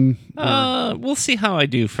hero, villain? We'll see how I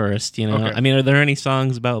do first. Okay. Okay. I mean, are there any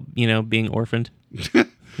songs about being orphaned?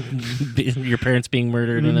 Your parents being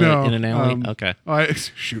murdered in an alley? Okay. I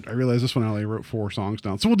realized this one I only wrote 4 songs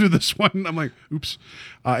down. So we'll do this one. I'm like, oops.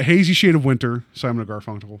 "Hazy Shade of Winter," Simon &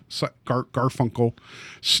 Garfunkel.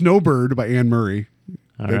 "Snowbird" by Anne Murray,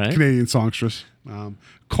 Canadian songstress.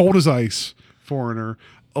 "Cold as Ice," Foreigner.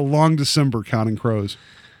 "A Long December," Counting Crows.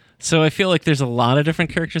 So I feel like there's a lot of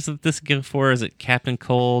different characters that this give for. Is it Captain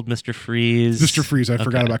Cold, Mr. Freeze? Mr. Freeze. I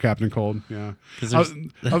forgot about Captain Cold. Yeah. I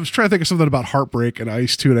was trying to think of something about Heartbreak and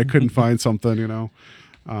Ice too, and I couldn't find something,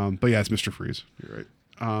 But yeah, it's Mr. Freeze. You're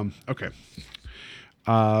right. Okay.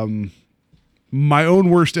 "My Own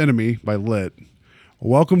Worst Enemy" by Lit.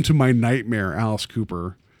 "Welcome to My Nightmare," Alice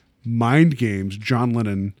Cooper. "Mind Games," John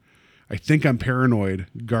Lennon. "I Think I'm Paranoid,"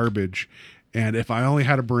 Garbage. And "If I Only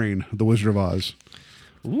Had a Brain," The Wizard of Oz.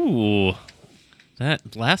 Ooh,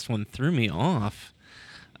 that last one threw me off.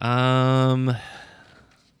 Wow.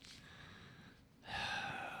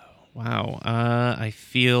 I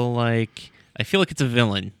feel like it's a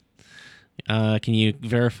villain. Can you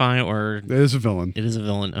verify or? It is a villain. It is a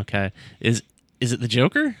villain. Okay. Is it the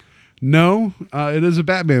Joker? No, it is a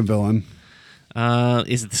Batman villain.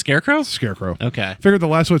 Is it the Scarecrow? Scarecrow. Okay. Figured the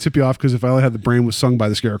last one would tip you off because "If I Only Had the Brain" was sung by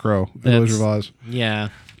the Scarecrow in The Wizard of Oz. Yeah.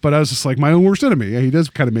 But I was just like, "My Own Worst Enemy." Yeah, he does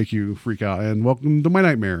kind of make you freak out. And "Welcome to My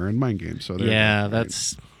Nightmare" and Mind Games. So yeah, that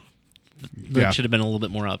should have been a little bit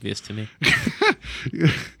more obvious to me.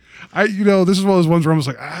 This is one of those ones where I'm just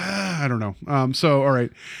like, I don't know. So all right,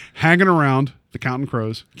 "Hanging Around," the Counting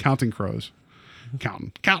Crows.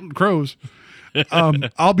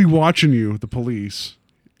 "I'll Be Watching You," the Police.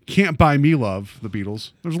 "Can't Buy Me Love," the Beatles.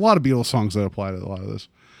 There's a lot of Beatles songs that apply to a lot of this.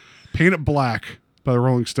 "Paint It Black" by the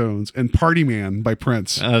Rolling Stones, and "Party Man" by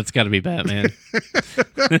Prince. Oh, it's got to be Batman.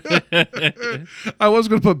 I was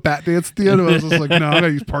going to put Bat Dance at the end, but I was just like, no, I got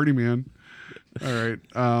to use "Party Man." All right.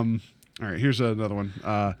 All right, here's another one.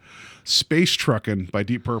 "Space Truckin' by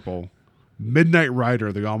Deep Purple. "Midnight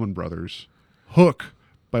Rider," the Allman Brothers. "Hook"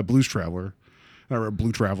 by Blues Traveler. I wrote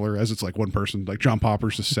Blue Traveler as it's like one person, like John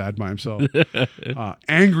Popper's just sad by himself.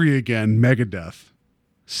 "Angry Again," Megadeth.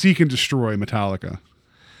 "Seek and Destroy," Metallica.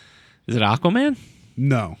 Is it Aquaman?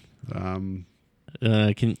 No.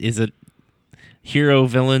 Is it hero,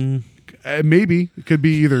 villain? Maybe. It could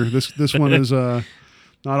be either. This one is not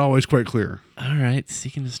always quite clear. All right.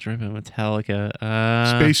 Seek and Destroy by Metallica.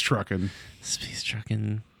 Space Truckin'. Space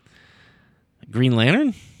Truckin'. Green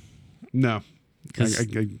Lantern? No.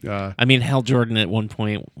 I mean, Hal Jordan at one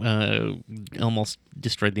point almost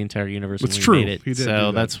destroyed the entire universe. It's when true. Made it. He did.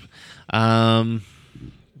 So that's.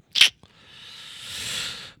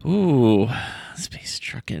 Ooh, Space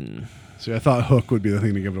Truckin'. See, I thought Hook would be the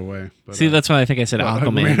thing to give it away. But, see, that's why I think I said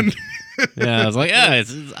Aquaman. Yeah, I was like,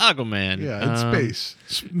 it's Aquaman. Yeah, it's space.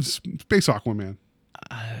 Space Aquaman.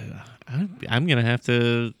 I'm going to have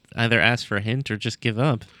to either ask for a hint or just give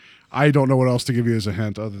up. I don't know what else to give you as a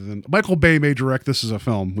hint other than Michael Bay may direct this as a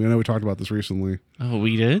film. We talked about this recently. Oh,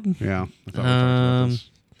 we did? Yeah. I thought we talked about this.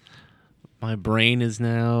 My brain is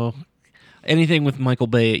now... Anything with Michael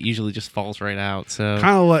Bay, it usually just falls right out. So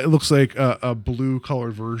kind of like, it looks like a blue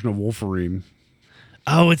colored version of Wolverine.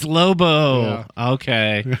 Oh, it's Lobo. Yeah.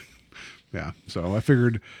 Okay. Yeah. So I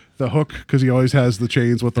figured the Hook, because he always has the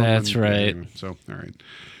chains with him. That's right. So all right.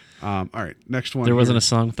 All right, next one. There wasn't here. a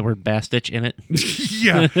song with the word Bastich in it.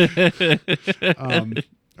 Yeah.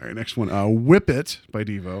 All right, next one. Whip It by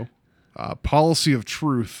Devo. Policy of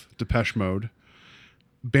Truth, Depeche Mode.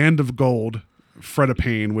 Band of Gold, Freda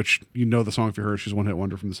Payne, which you know the song if you heard. She's a one-hit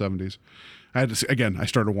wonder from the 70s. I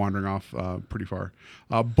started wandering off pretty far.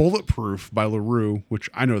 Bulletproof by LaRue, which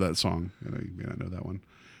I know that song. You may not know that one.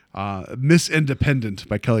 Miss Independent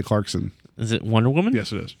by Kelly Clarkson. Is it Wonder Woman?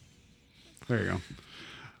 Yes, it is. There you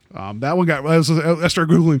go. That one got. I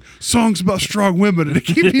started googling songs about strong women, and it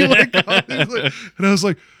gave me like, and I was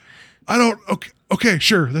like, I don't. Okay,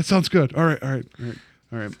 sure, that sounds good. All right.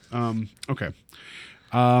 Okay.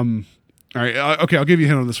 All right. Okay, I'll give you a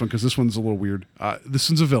hint on this one because this one's a little weird. This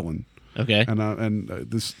one's a villain. Okay. And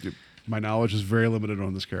this, my knowledge is very limited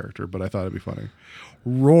on this character, but I thought it'd be funny.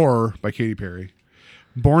 Roar by Katy Perry.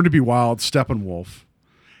 Born to be Wild, Steppenwolf.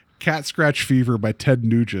 Cat Scratch Fever by Ted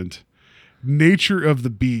Nugent. Nature of the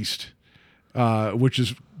Beast, which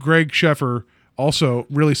is Greg Sheffer, also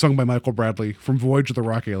really sung by Michael Bradley from Voyage of the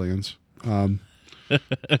Rock Aliens,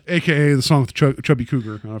 a.k.a. the song with Chubby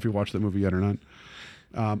Cougar. I don't know if you watched that movie yet or not.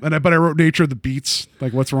 But I wrote Nature of the Beats.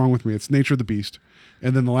 Like, what's wrong with me? It's Nature of the Beast.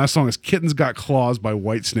 And then the last song is Kittens Got Claws by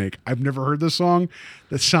Whitesnake. I've never heard this song.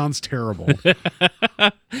 That sounds terrible.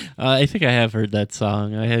 I think I have heard that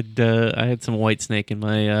song. I had some Whitesnake in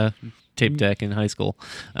my tape deck in high school.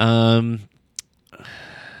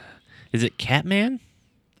 Is it Catman?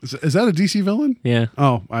 Is that a DC villain? Yeah.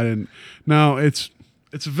 Oh, I didn't. No, it's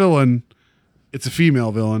a villain. It's a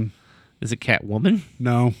female villain. Is it Catwoman?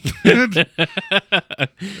 No.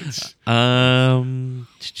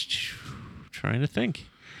 Trying to think.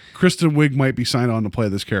 Kristen Wiig might be signed on to play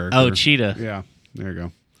this character. Oh, Cheetah. Yeah, there you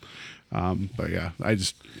go. But yeah, I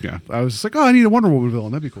was just like, oh, I need a Wonder Woman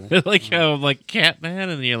villain. That'd be cool. Like how I'm like Catman,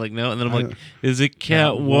 and you're like no, and then I'm like, is it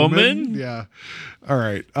Catwoman? Yeah. All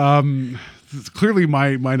right. Clearly,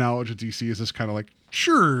 my knowledge of DC is just kind of like,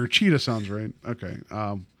 sure, Cheetah sounds right. Okay.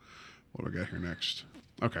 What do I got here next?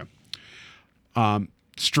 Okay.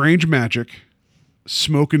 Strange Magic,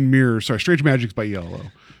 Smoke and Mirrors. Sorry, Strange Magic's by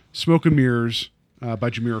Yellow. Smoke and Mirrors by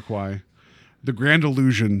Jamiroquai. The Grand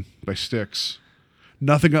Illusion by Styx.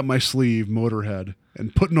 Nothing Up My Sleeve, Motorhead.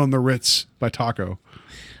 And Putting on the Ritz by Taco.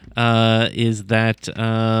 Is that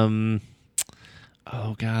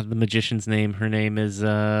oh god, the magician's name? Her name is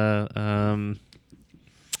Zatanna?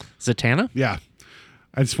 Yeah.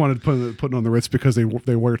 I just wanted to put on the Ritz because they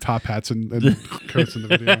wear top hats and coats in the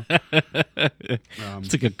video.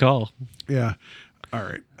 It's a good call. Yeah. All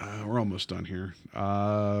right. We're almost done here.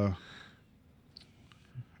 All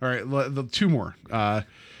right. The two more.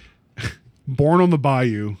 Born on the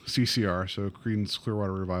Bayou, CCR, so Creedence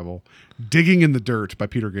Clearwater Revival. Digging in the Dirt by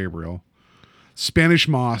Peter Gabriel. Spanish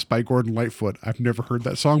Moss by Gordon Lightfoot. I've never heard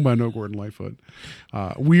that song, but I know Gordon Lightfoot.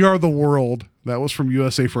 We Are the World. That was from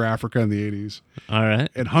USA for Africa in the 80s. All right.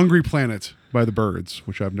 And Hungry Planet by the Byrds,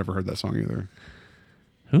 which I've never heard that song either.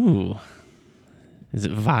 Ooh. Is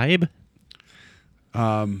it Vibe?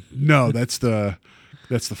 No, that's the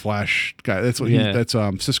Flash guy. That's what that's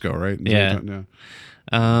Cisco, right? Yeah.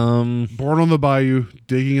 Born on the Bayou,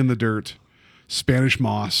 Digging in the Dirt, Spanish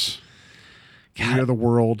Moss, We Are the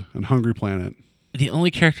World, and Hungry Planet. The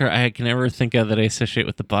only character I can ever think of that I associate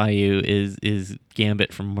with the Bayou is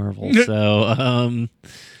Gambit from Marvel. So,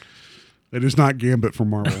 it is not Gambit from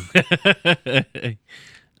Marvel.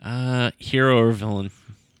 Hero or villain?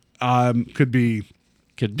 Could be.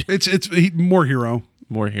 It's more hero.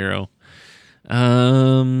 More hero.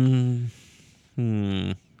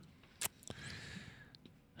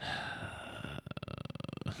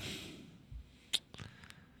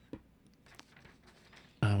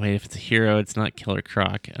 Oh wait, if it's a hero, it's not Killer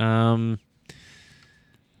Croc. Because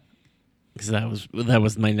that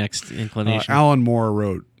was my next inclination. Alan Moore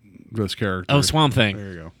wrote this character. Oh, Swamp Thing.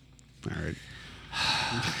 There you go. All right.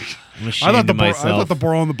 I thought the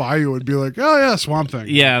Born on the Bayou would be like, oh yeah, Swamp Thing.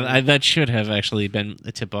 Yeah, that should have actually been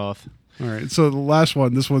a tip off. All right. So the last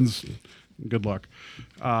one. This one's good luck.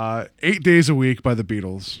 8 Days a Week by the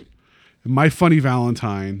Beatles. My Funny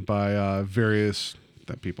Valentine by various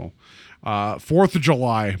people. 4th of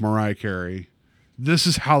July, Mariah Carey. This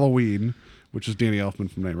Is Halloween, which is Danny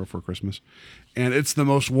Elfman from Nightmare Before Christmas. And It's the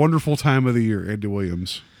Most Wonderful Time of the Year, Andy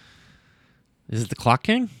Williams. Is it the Clock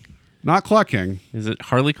King? Not Clock King. Is it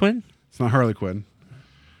Harley Quinn? It's not Harley Quinn.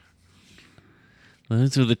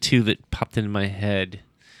 Those are the two that popped into my head.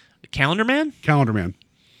 Calendar Man? Calendar Man.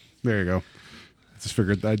 There you go. I just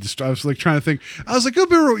figured. I was like trying to think. I was like, it'll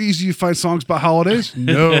be real easy to find songs about holidays.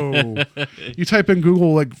 No, you type in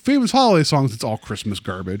Google like famous holiday songs. It's all Christmas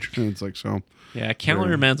garbage, and it's like so. Yeah,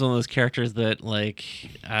 Calendar Man's one of those characters that like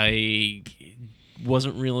I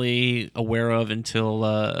wasn't really aware of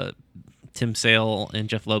until Tim Sale and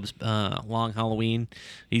Jeff Loeb's Long Halloween.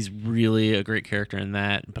 He's really a great character in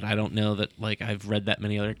that, but I don't know that like I've read that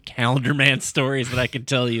many other Calendar Man stories that I can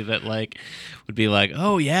tell you that like would be like,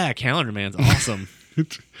 oh yeah, Calendar Man's awesome.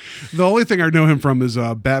 The only thing I know him from is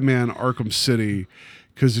Batman Arkham City,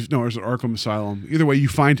 because it's Arkham Asylum. Either way, you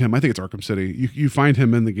find him. I think it's Arkham City. You find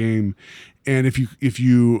him in the game, and if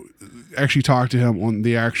you actually talk to him on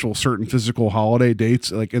the actual certain physical holiday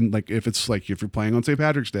dates, like if you're playing on St.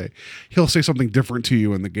 Patrick's Day, he'll say something different to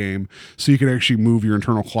you in the game, so you can actually move your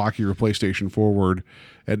internal clock of your PlayStation forward,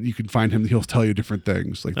 and you can find him. He'll tell you different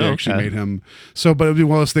things. Like they actually made him so. But it'd be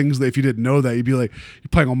one of those things that if you didn't know that, you'd be like, you're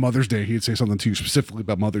playing on Mother's Day, he'd say something to you specifically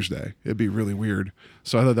about Mother's Day. It'd be really weird.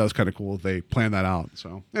 So I thought that was kind of cool if they planned that out.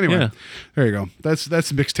 So anyway, There you go. That's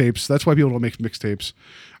mixtapes. That's why people don't make mixtapes.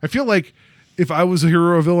 I feel like if I was a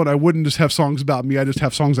hero or villain, I wouldn't just have songs about me. I just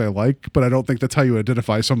have songs I like, but I don't think that's how you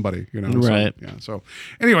identify somebody, you know? Right. So, yeah. So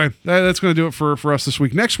anyway, that's going to do it for us this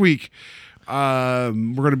week. Next week, we're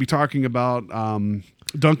going to be talking about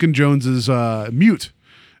Duncan Jones's Mute.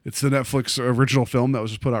 It's the Netflix original film that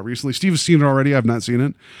was just put out recently. Steve has seen it already. I've not seen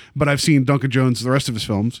it, but I've seen Duncan Jones, the rest of his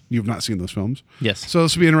films. You've not seen those films. Yes. So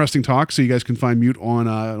this will be an interesting talk. So you guys can find Mute on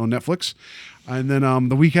Netflix. And then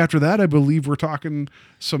the week after that, I believe we're talking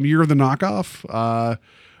some Year of the Knockoff.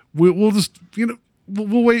 We'll just,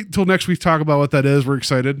 we'll wait till next week to talk about what that is. We're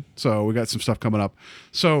excited. So we got some stuff coming up.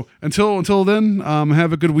 So until then,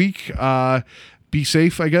 have a good week. Be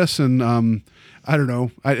safe, I guess. And I don't know.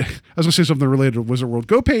 I was going to say something related to Wizard World.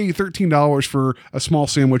 Go pay $13 for a small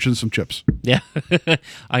sandwich and some chips. Yeah.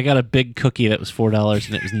 I got a big cookie that was $4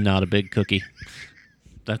 and it was not a big cookie.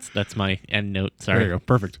 That's my end note. Sorry. There you go.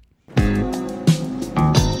 Perfect.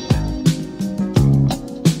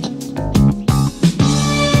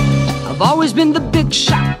 I've always been the big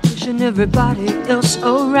shot, pushing everybody else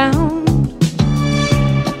around.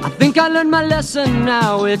 I think I learned my lesson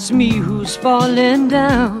now, it's me who's falling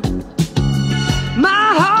down. My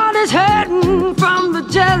heart is hurting from the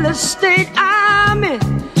jealous state I'm in.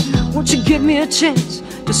 Won't you give me a chance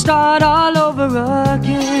to start all over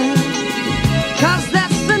again? 'Cause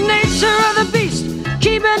that's the nature of the beast,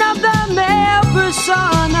 keeping up the male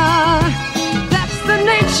persona. That's the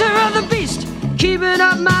nature of the beast, keeping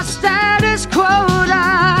up my status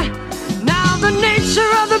quota. Now the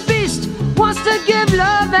nature of the beast wants to give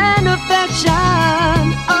love and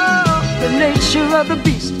affection. Oh, the nature of the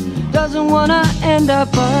beast doesn't want to end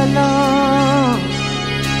up alone.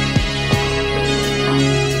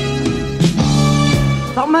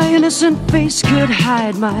 Thought my innocent face could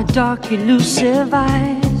hide my dark, elusive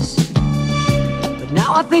eyes, but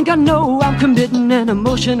now I think I know I'm committing an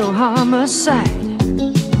emotional homicide.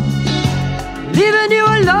 Leaving you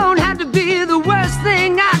alone had to be the worst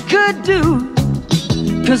thing I could do.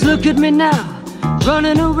 'Cause look at me now,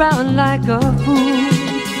 running around like a fool.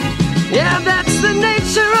 Yeah, that's the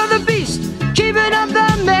nature of the beast, keeping up the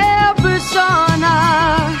male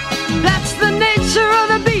persona. That's the nature of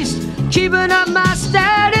the beast, keeping up my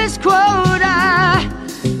status quota.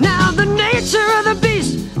 Now the nature of the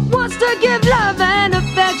beast wants to give love and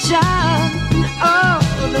affection. Oh,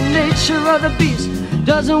 the nature of the beast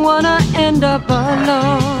doesn't want to end up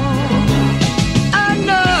alone. I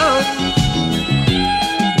know.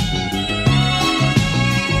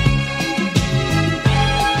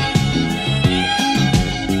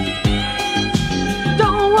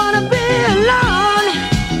 Don't want to be alone.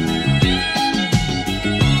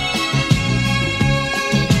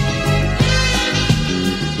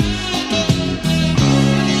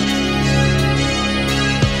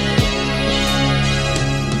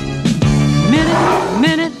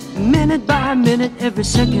 Minute by minute, every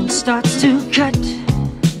second starts to cut.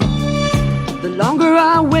 The longer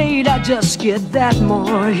I wait, I just get that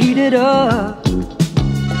more heated up.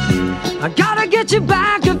 I gotta get you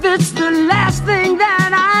back if it's the last thing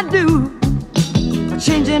that I do. If I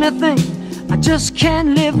change anything, I just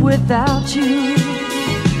can't live without you.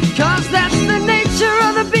 'Cause that's the nature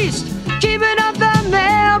of the beast, keeping up the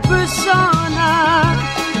male persona.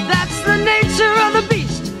 That's the nature of the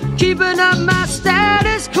beast, keeping up my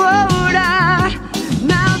status quota.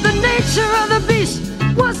 Now the nature of the beast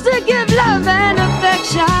wants to give love and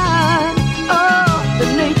affection. Oh, the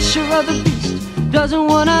nature of the beast doesn't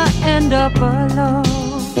want to end up alone.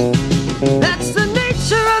 That's the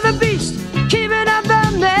nature of the beast, keeping up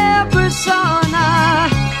the male persona.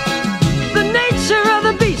 The nature of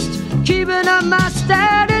the beast, keeping up my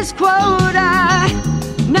status quota.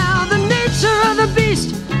 Now the nature of the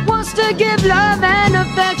beast wants to give love and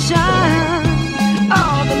affection.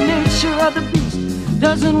 Oh, the nature of the beast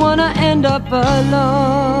doesn't want to end up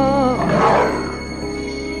alone.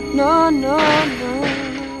 No, no, no.